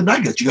 when I was with the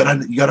Nuggets, you got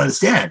to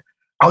understand,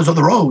 I was on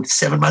the road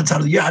 7 months out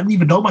of the year. I didn't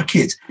even know my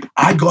kids.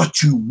 I got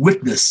to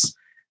witness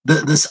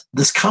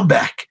this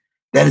comeback.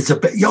 That is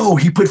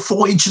he put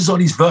 4 inches on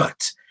his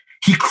vert.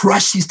 He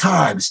crushed his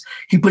times.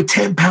 He put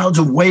 10 pounds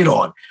of weight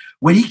on.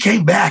 When he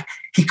came back,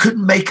 he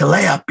couldn't make a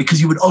layup because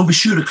he would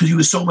overshoot it because he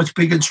was so much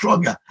bigger and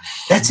stronger.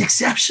 That's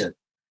exception.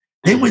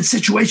 Then when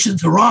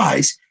situations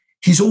arise,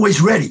 he's always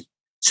ready.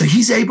 So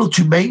he's able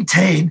to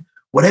maintain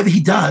whatever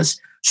he does.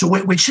 So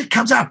when shit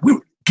comes up,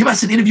 give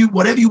us an interview,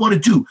 whatever you want to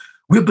do.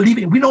 We're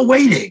believing. We're not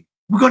waiting.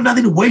 We've got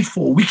nothing to wait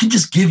for. We can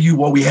just give you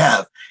what we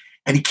have.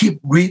 And he keep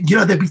reading.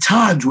 There'd be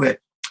times where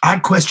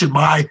I'd question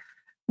my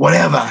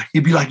whatever.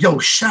 He'd be like, yo,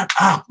 shut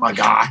up, my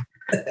guy.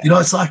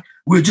 It's like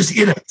we're just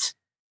in it.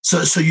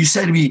 So you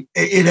say to me,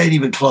 it ain't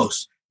even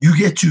close. You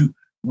get to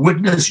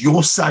witness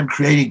your son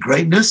creating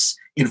greatness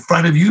in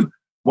front of you.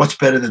 What's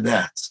better than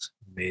that?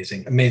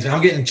 Amazing.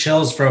 I'm getting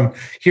chills from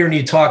hearing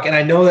you talk. And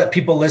I know that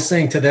people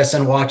listening to this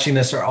and watching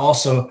this are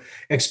also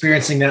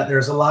experiencing that.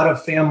 There's a lot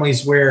of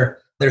families where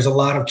there's a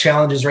lot of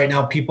challenges right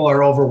now. People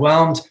are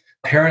overwhelmed.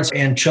 Parents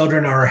and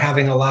children are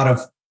having a lot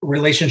of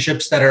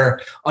relationships that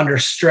are under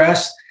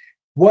stress.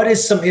 What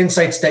is some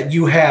insights that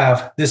you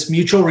have, this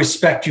mutual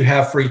respect you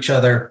have for each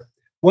other?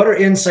 What are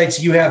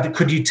insights you have that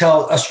could you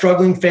tell a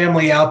struggling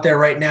family out there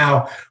right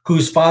now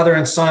whose father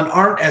and son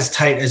aren't as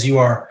tight as you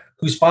are,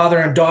 whose father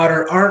and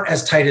daughter aren't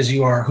as tight as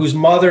you are, whose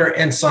mother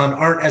and son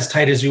aren't as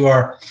tight as you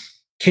are?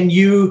 Can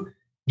you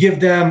give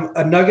them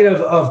a nugget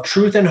of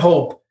truth and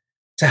hope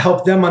to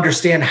help them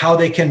understand how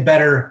they can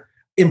better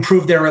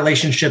improve their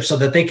relationship so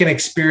that they can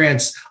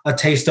experience a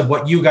taste of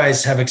what you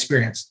guys have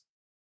experienced?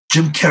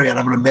 Jim Carrey, and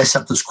I'm going to mess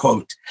up this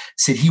quote,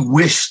 said he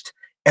wished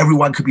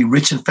everyone could be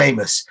rich and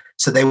famous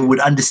so they would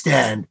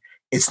understand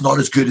it's not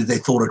as good as they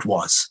thought it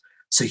was.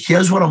 So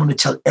here's what I'm going to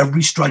tell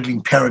every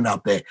struggling parent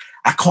out there.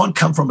 I can't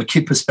come from a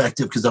kid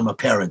perspective because I'm a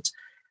parent.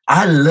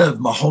 I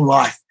lived my whole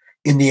life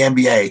in the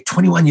NBA,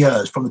 21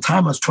 years, from the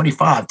time I was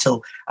 25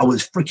 till I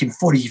was freaking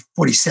 40,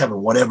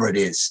 47, whatever it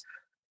is.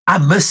 I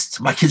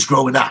missed my kids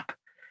growing up.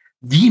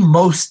 The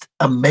most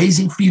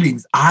amazing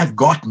feelings I've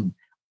gotten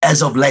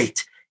as of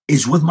late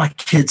is with my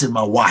kids and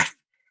my wife.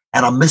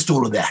 And I missed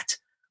all of that.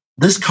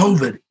 This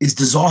COVID is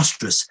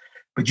disastrous,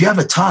 but you have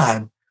a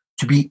time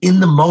to be in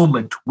the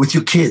moment with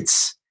your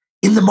kids.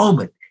 In the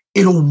moment.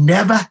 It'll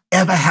never,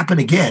 ever happen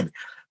again.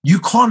 You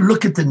can't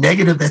look at the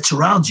negative that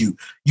surrounds you.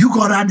 You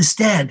got to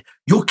understand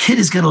your kid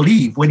is going to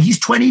leave. When he's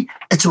 20,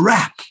 it's a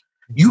wrap.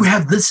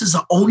 This is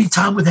the only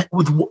time with.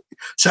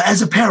 So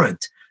as a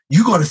parent,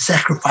 you got to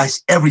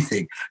sacrifice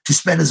everything to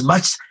spend as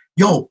much,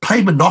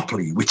 play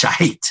Monopoly, which I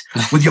hate,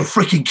 with your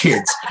freaking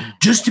kids,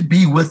 just to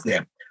be with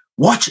them.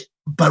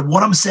 But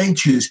what I'm saying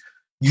to you is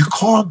you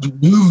can't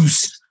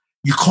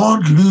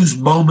lose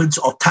moments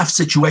of tough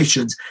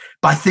situations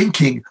by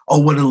thinking,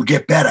 it'll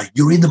get better.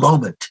 You're in the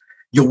moment.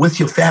 You're with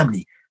your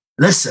family.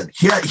 Listen,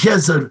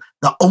 here's the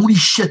only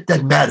shit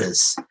that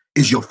matters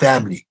is your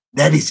family.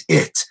 That is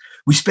it.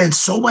 We spend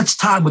so much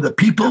time with the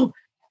people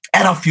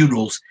at our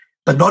funerals,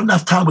 but not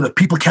enough time with the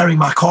people carrying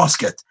my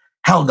casket.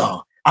 Hell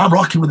no. I'm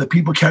rocking with the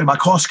people carrying my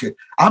casket.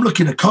 I'm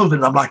looking at COVID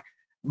and I'm like,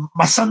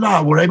 my son and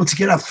I were able to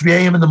get up 3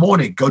 a.m. in the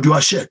morning, go do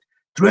our shit.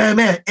 3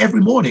 a.m.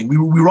 every morning. We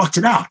rocked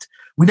it out.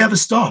 We never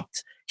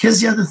stopped.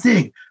 Here's the other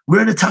thing.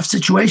 We're in a tough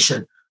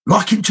situation.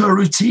 Lock into a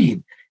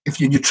routine. If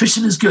your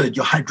nutrition is good,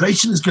 your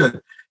hydration is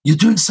good, you're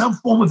doing some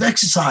form of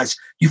exercise,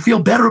 you feel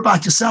better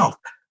about yourself.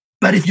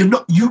 But if you're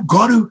not, you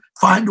got to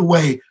find a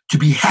way to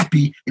be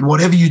happy in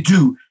whatever you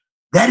do.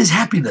 That is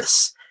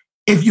happiness.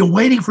 If you're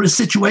waiting for a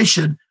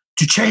situation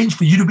to change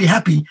for you to be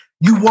happy,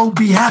 you won't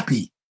be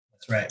happy.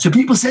 That's right. So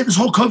people say this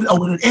whole COVID,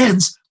 when it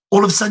ends,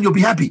 all of a sudden you'll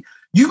be happy.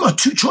 You got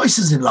 2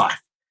 choices in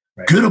life,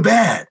 right. Good or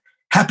bad,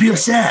 happy or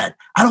sad.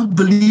 I don't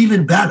believe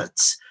in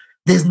balance.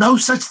 There's no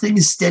such thing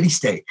as steady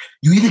state.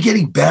 You're either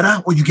getting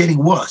better or you're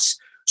getting worse.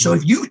 So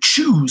if you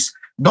choose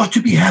not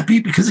to be happy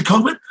because of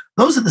COVID,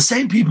 those are the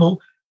same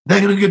people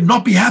that are going to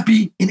not be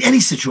happy in any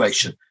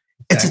situation.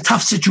 It's a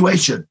tough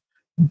situation.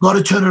 You've got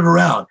to turn it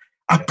around.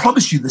 I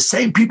promise you, the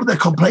same people that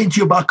complain to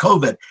you about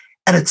COVID,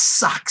 and it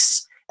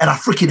sucks, and I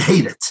freaking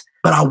hate it,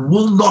 but I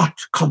will not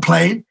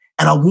complain,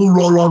 and I will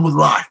roll on with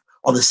life,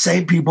 are the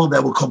same people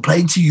that will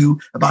complain to you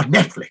about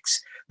Netflix.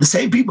 The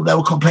same people that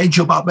will complain to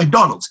you about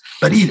McDonald's,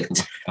 but eat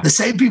it. The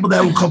same people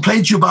that will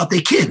complain to you about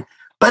their kid,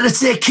 but it's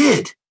their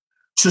kid.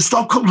 So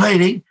stop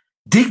complaining,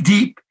 dig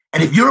deep,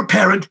 and if you're a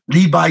parent,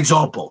 lead by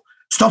example.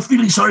 Stop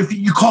feeling sorry for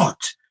you. You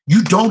can't.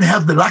 You don't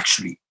have the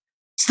luxury.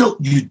 Still,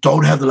 you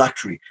don't have the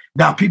luxury.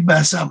 Now, people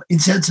may say I'm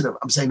insensitive.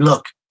 I'm saying,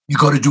 look, you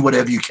got to do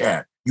whatever you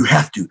can. You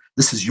have to.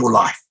 This is your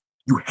life.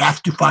 You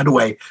have to find a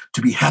way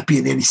to be happy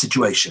in any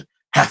situation.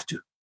 Have to.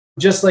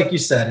 Just like you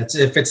said,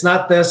 if it's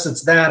not this,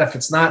 it's that. If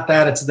it's not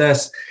that, it's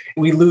this.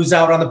 We lose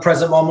out on the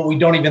present moment. We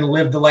don't even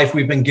live the life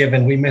we've been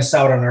given. We miss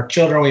out on our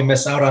children. We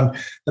miss out on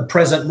the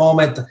present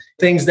moment,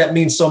 things that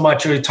mean so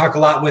much. We talk a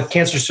lot with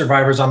cancer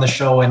survivors on the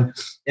show and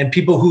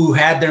people who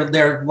had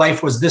their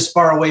life was this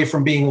far away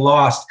from being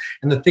lost.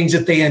 And the things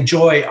that they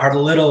enjoy are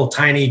little,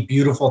 tiny,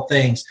 beautiful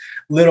things,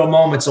 little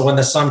moments of when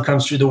the sun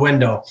comes through the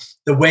window,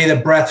 the way the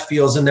breath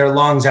feels in their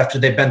lungs after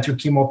they've been through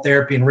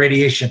chemotherapy and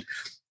radiation.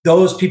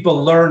 Those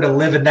people learn to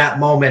live in that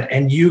moment,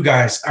 and you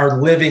guys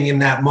are living in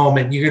that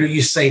moment.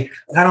 You say,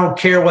 I don't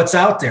care what's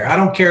out there. I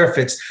don't care if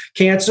it's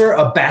cancer,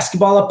 a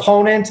basketball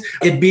opponent,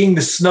 it being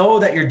the snow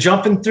that you're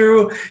jumping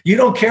through. You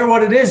don't care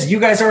what it is. You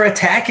guys are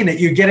attacking it.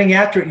 You're getting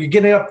after it. You're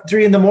getting up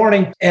 3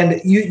 a.m,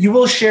 and you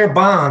will share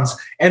bonds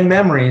and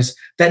memories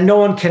that no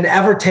one can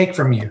ever take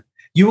from you.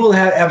 You will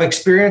have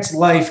experienced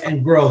life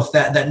and growth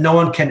that no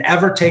one can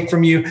ever take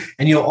from you,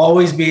 and you'll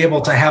always be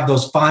able to have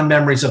those fond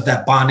memories of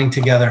that bonding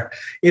together.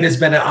 It has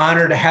been an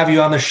honor to have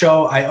you on the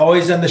show. I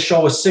always end the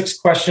show with 6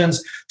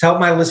 questions to help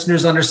my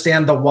listeners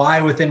understand the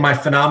why within my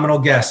phenomenal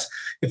guests.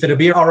 If it'll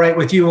be all right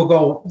with you, we'll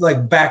go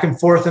like back and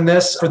forth in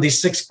this for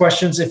these 6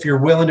 questions if you're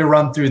willing to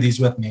run through these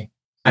with me.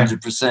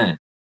 100%.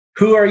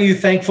 Who are you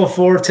thankful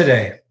for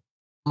today?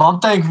 I'm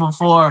thankful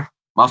for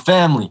my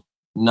family.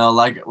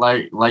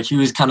 Like he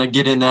was kind of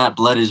getting that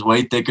blood is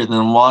way thicker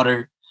than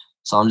water.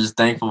 So I'm just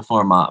thankful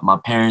for my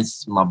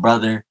parents, my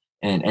brother,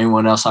 and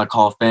anyone else I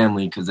call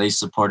family because they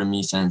supported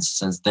me since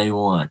day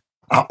one.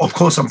 Of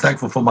course, I'm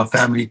thankful for my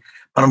family,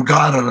 but I'm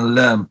going on a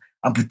limb.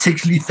 I'm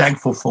particularly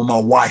thankful for my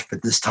wife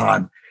at this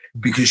time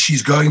because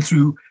she's going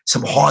through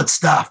some hard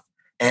stuff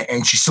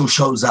and she still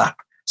shows up.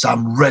 So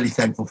I'm really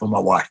thankful for my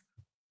wife.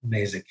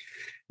 Amazing.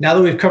 Now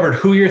that we've covered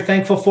who you're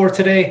thankful for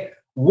today,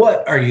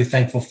 what are you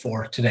thankful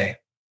for today?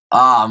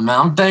 Man,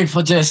 I'm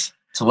thankful just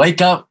to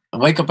wake up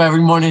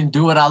every morning,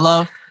 do what I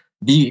love,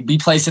 be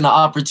placed in an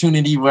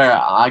opportunity where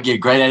I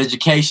get great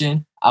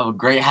education, I have a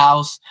great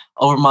house,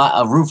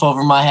 a roof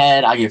over my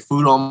head, I get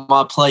food on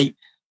my plate,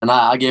 and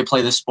I get to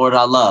play the sport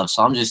I love.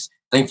 So I'm just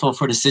thankful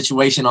for the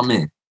situation I'm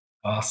in.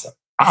 Awesome.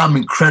 I'm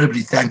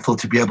incredibly thankful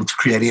to be able to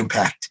create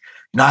impact.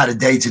 I had a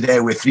day today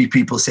where 3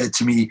 people said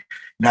to me,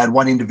 I had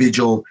one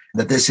individual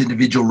that this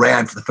individual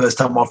ran for the first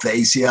time off the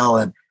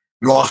ACL and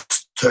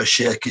lost her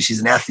shit because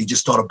she's an athlete,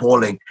 just started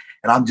bawling.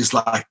 And I'm just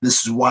like,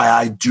 this is why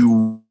I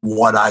do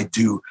what I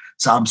do.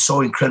 So I'm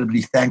so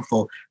incredibly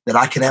thankful that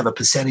I can have a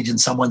percentage in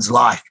someone's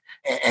life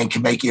and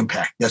can make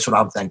impact. That's what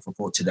I'm thankful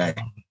for today.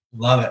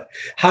 Love it.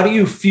 How do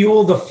you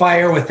fuel the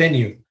fire within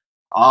you?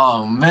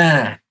 Oh,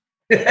 man.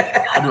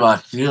 How do I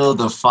fuel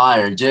the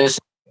fire?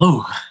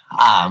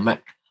 Man.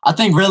 I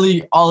think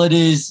really all it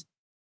is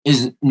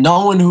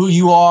knowing who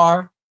you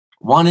are,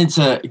 wanting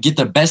to get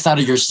the best out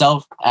of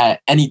yourself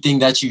at anything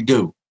that you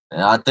do.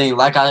 And I think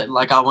like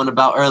I went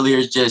about earlier,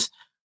 is just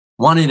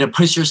wanting to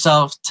push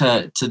yourself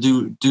to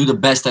do the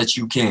best that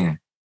you can.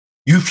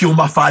 You fuel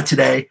my fire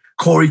today.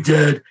 Korey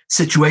did.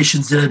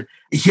 Situations did.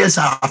 Here's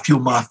how I fuel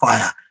my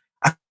fire.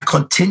 I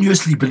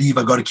continuously believe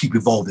I got to keep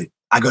evolving.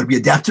 I got to be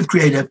adaptive,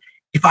 creative.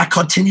 If I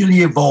continually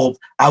evolve,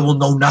 I will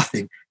know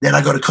nothing. Then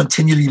I got to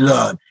continually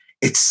learn.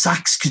 It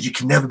sucks because you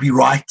can never be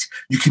right.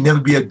 You can never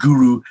be a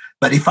guru.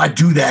 But if I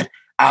do that,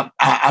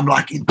 I'm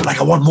like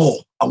I want more.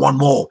 I want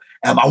more.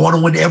 I want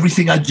to win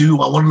everything I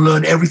do. I want to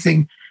learn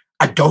everything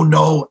I don't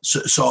know.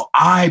 So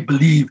I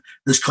believe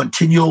this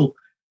continual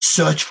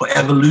search for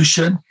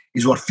evolution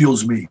is what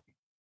fuels me.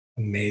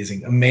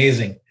 Amazing.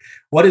 Amazing.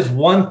 What is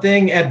one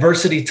thing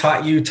adversity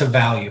taught you to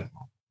value?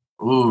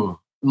 Ooh,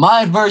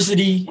 my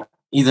adversity,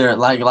 either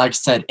like I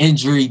said,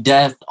 injury,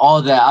 death,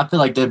 all that. I feel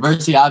like the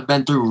adversity I've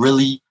been through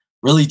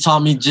really taught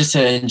me just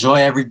to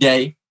enjoy every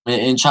day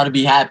and try to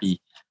be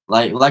happy.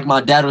 Like my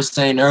dad was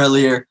saying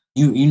earlier,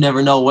 you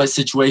never know what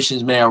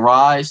situations may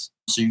arise.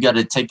 So you got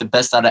to take the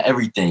best out of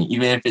everything.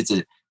 Even if it's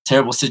a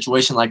terrible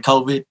situation like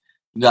COVID,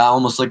 you got to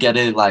almost look at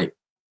it like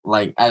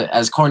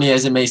as corny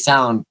as it may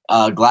sound,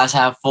 glass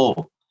half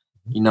full,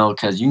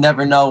 because you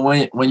never know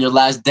when your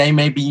last day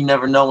may be. You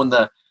never know when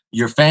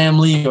your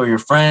family or your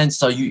friends.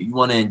 So you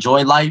want to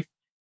enjoy life,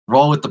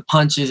 roll with the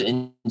punches,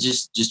 and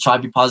just try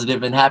to be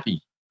positive and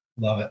happy.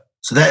 Love it.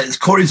 So that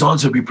Korey's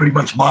answer would be pretty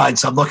much mine.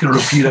 So I'm not going to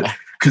repeat it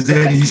because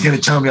then he's going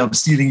to tell me I'm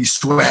stealing his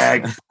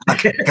swag.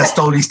 I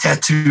stole his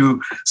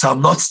tattoo. So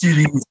I'm not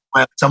stealing his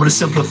swag. So I'm going to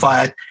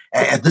simplify it.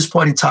 At this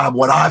point in time,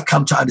 what I've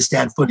come to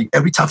understand fully,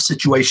 every tough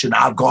situation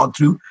I've gone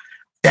through,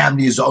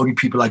 family is the only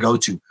people I go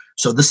to.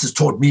 So this has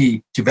taught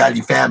me to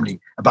value family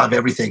above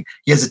everything.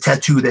 He has a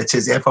tattoo that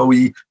says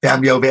FOE,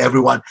 family over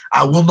everyone.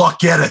 I will not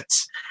get it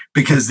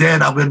because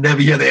then I'm going to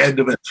never hear the end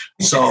of it.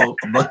 So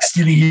I'm not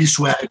stealing his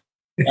swag.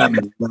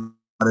 Family.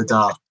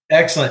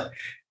 Excellent.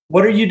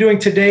 What are you doing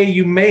today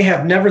you may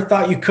have never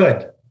thought you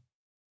could?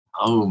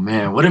 Oh,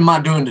 man. What am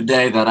I doing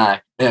today that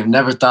I have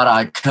never thought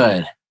I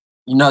could?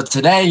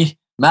 Today,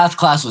 math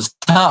class was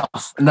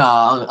tough.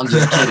 No, I'm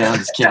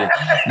just kidding.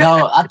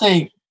 No, I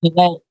think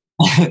today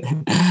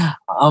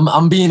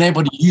I'm being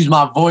able to use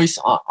my voice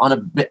on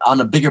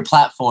a bigger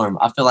platform.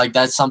 I feel like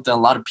that's something a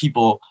lot of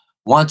people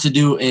want to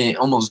do and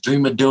almost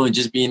dream of doing,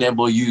 just being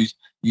able to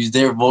use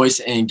their voice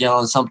and get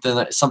on something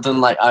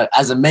like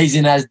as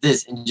amazing as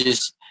this, and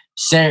just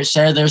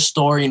share their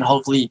story and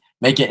hopefully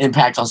make an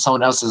impact on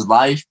someone else's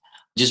life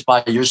just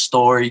by your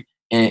story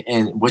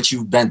and what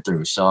you've been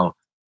through. So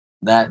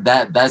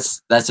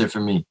that's it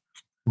for me.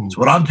 So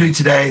what I'm doing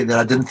today that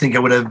I didn't think I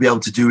would ever be able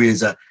to do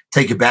is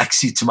take a back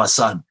seat to my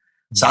son.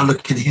 So I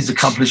look at his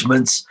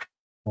accomplishments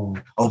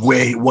of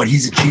what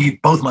he's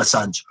achieved, both my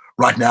sons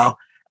right now,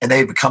 and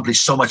they've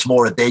accomplished so much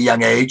more at their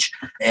young age.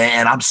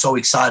 And I'm so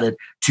excited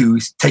to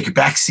take a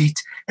back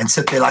seat and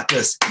sit there like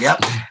this.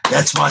 Yep,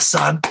 that's my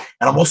son.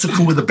 And I'm also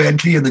cool with the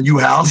Bentley and the new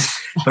house.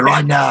 But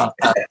right now,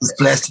 I'm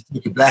blessed to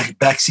take a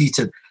back seat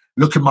and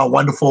look at my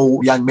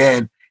wonderful young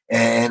man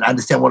and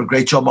understand what a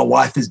great job my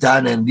wife has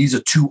done. And these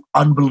are two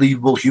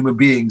unbelievable human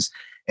beings.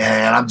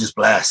 And I'm just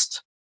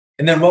blessed.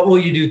 And then what will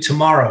you do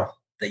tomorrow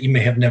that you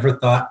may have never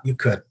thought you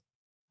could?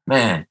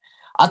 Man,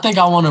 I think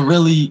I want to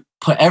really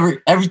put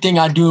everything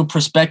I do in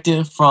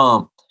perspective,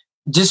 from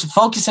just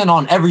focusing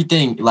on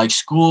everything like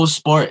school,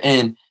 sport,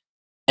 and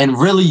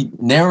really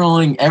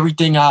narrowing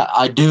everything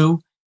I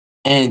do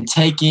and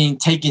taking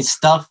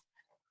stuff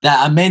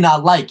that I may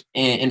not like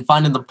and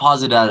finding the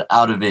positive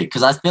out of it.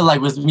 Because I feel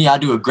like with me, I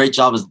do a great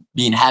job of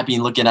being happy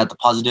and looking at the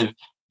positive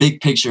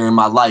big picture in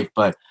my life.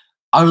 But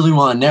I really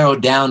want to narrow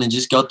down and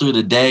just go through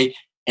the day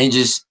and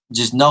just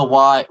know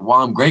why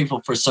I'm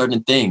grateful for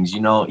certain things,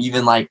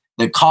 even like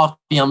the coffee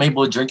I'm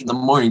able to drink in the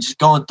morning, just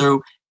going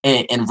through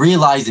and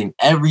realizing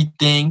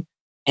everything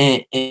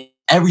and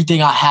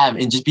everything I have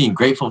and just being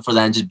grateful for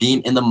that and just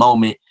being in the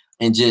moment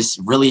and just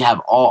really have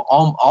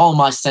all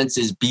my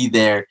senses be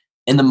there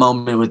in the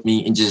moment with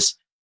me and just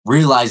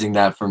realizing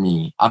that for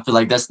me. I feel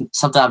like that's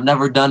something I've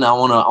never done. I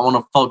want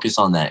to focus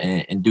on that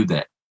and do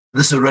that.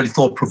 This is a really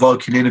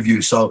thought-provoking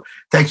interview. So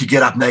thank you,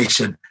 Get Up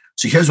Nation.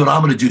 So here's what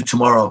I'm going to do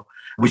tomorrow,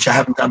 which I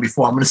haven't done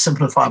before. I'm going to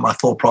simplify my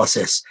thought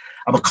process.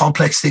 I'm a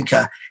complex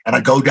thinker, and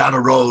I go down a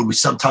road which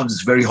sometimes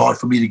it's very hard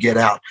for me to get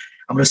out.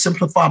 I'm going to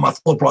simplify my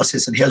thought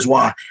process, and here's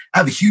why. I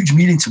have a huge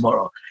meeting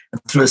tomorrow,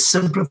 and through a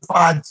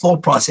simplified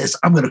thought process,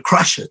 I'm going to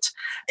crush it.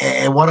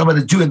 And what I'm going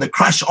to do in the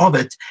crush of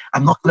it,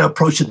 I'm not going to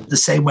approach it the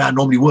same way I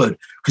normally would,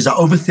 because I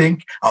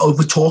overthink, I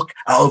overtalk,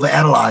 I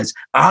overanalyze.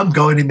 I'm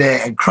going in there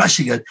and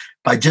crushing it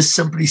by just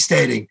simply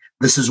stating,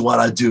 this is what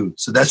I do.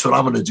 So that's what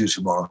I'm going to do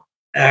tomorrow.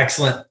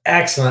 Excellent.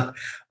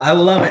 I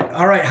love it.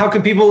 All right. How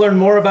can people learn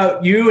more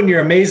about you and your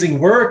amazing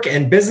work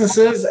and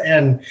businesses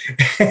and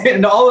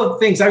all of the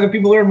things? How can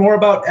people learn more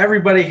about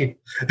everybody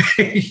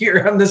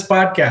here on this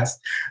podcast?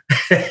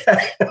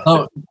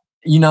 Oh,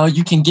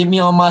 you can get me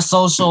on my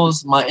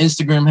socials. My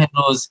Instagram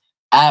handle is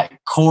at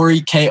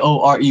Korey,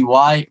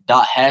 Korey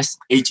 .Hess,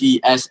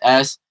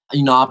 HESS.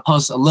 I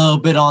post a little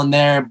bit on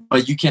there,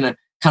 but you can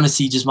kind of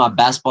see just my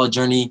basketball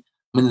journey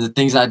and the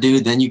things I do.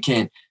 Then you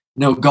can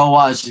go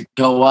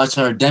watch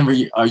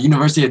our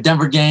University of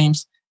Denver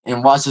games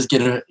and watch us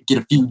get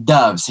a few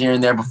dubs here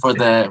and there before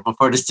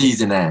the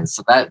season ends.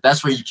 So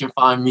that's where you can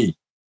find me.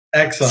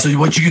 Excellent. So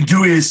what you can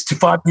do is to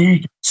find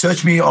me,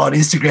 search me on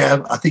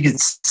Instagram. I think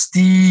it's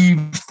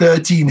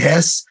Steve13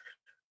 Hess,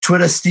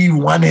 Twitter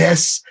Steve1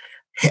 Hess,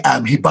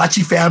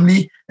 Hibachi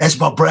Family. That's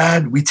my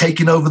brand. We're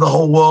taking over the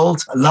whole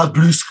world. I love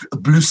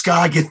Blue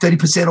Sky. Get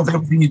 30% off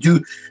everything you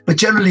do. But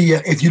generally,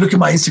 if you look at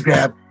my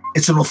Instagram,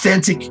 it's an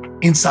authentic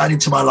insight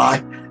into my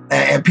life.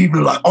 And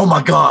people are like, oh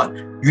my God,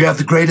 you have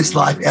the greatest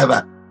life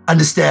ever.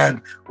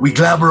 Understand, we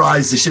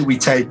glamorize the shit we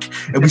take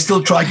and we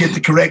still try to get the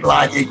correct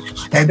lighting.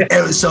 And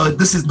so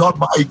this is not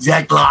my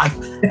exact life,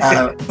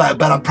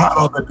 but I'm proud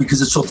of it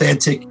because it's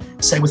authentic.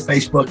 Same with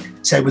Facebook,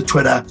 same with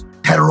Twitter.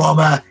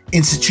 Panorama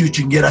Institute,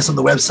 you can get us on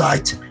the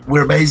website.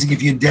 We're amazing.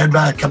 If you're in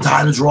Denver, come to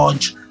Highlands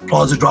Ranch,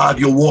 Plaza Drive,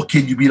 you'll walk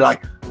in, you'll be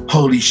like,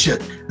 holy shit,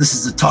 this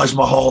is the Taj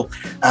Mahal.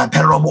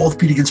 Panorama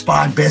Orthopedic and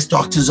Spine, best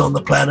doctors on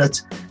the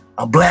planet.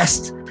 I'm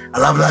blessed. I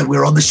love that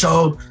we're on the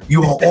show.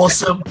 You are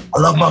awesome. I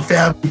love my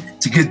family.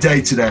 It's a good day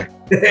today.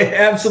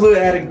 Absolutely.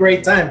 I had a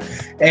great time.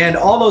 And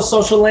all those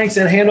social links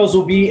and handles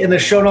will be in the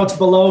show notes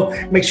below.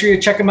 Make sure you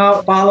check them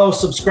out, follow,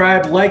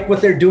 subscribe, like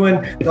what they're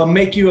doing. They'll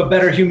make you a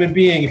better human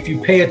being if you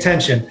pay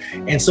attention.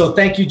 And so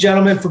thank you,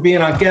 gentlemen, for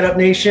being on Get Up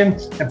Nation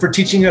and for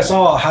teaching us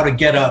all how to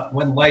get up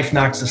when life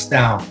knocks us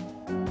down.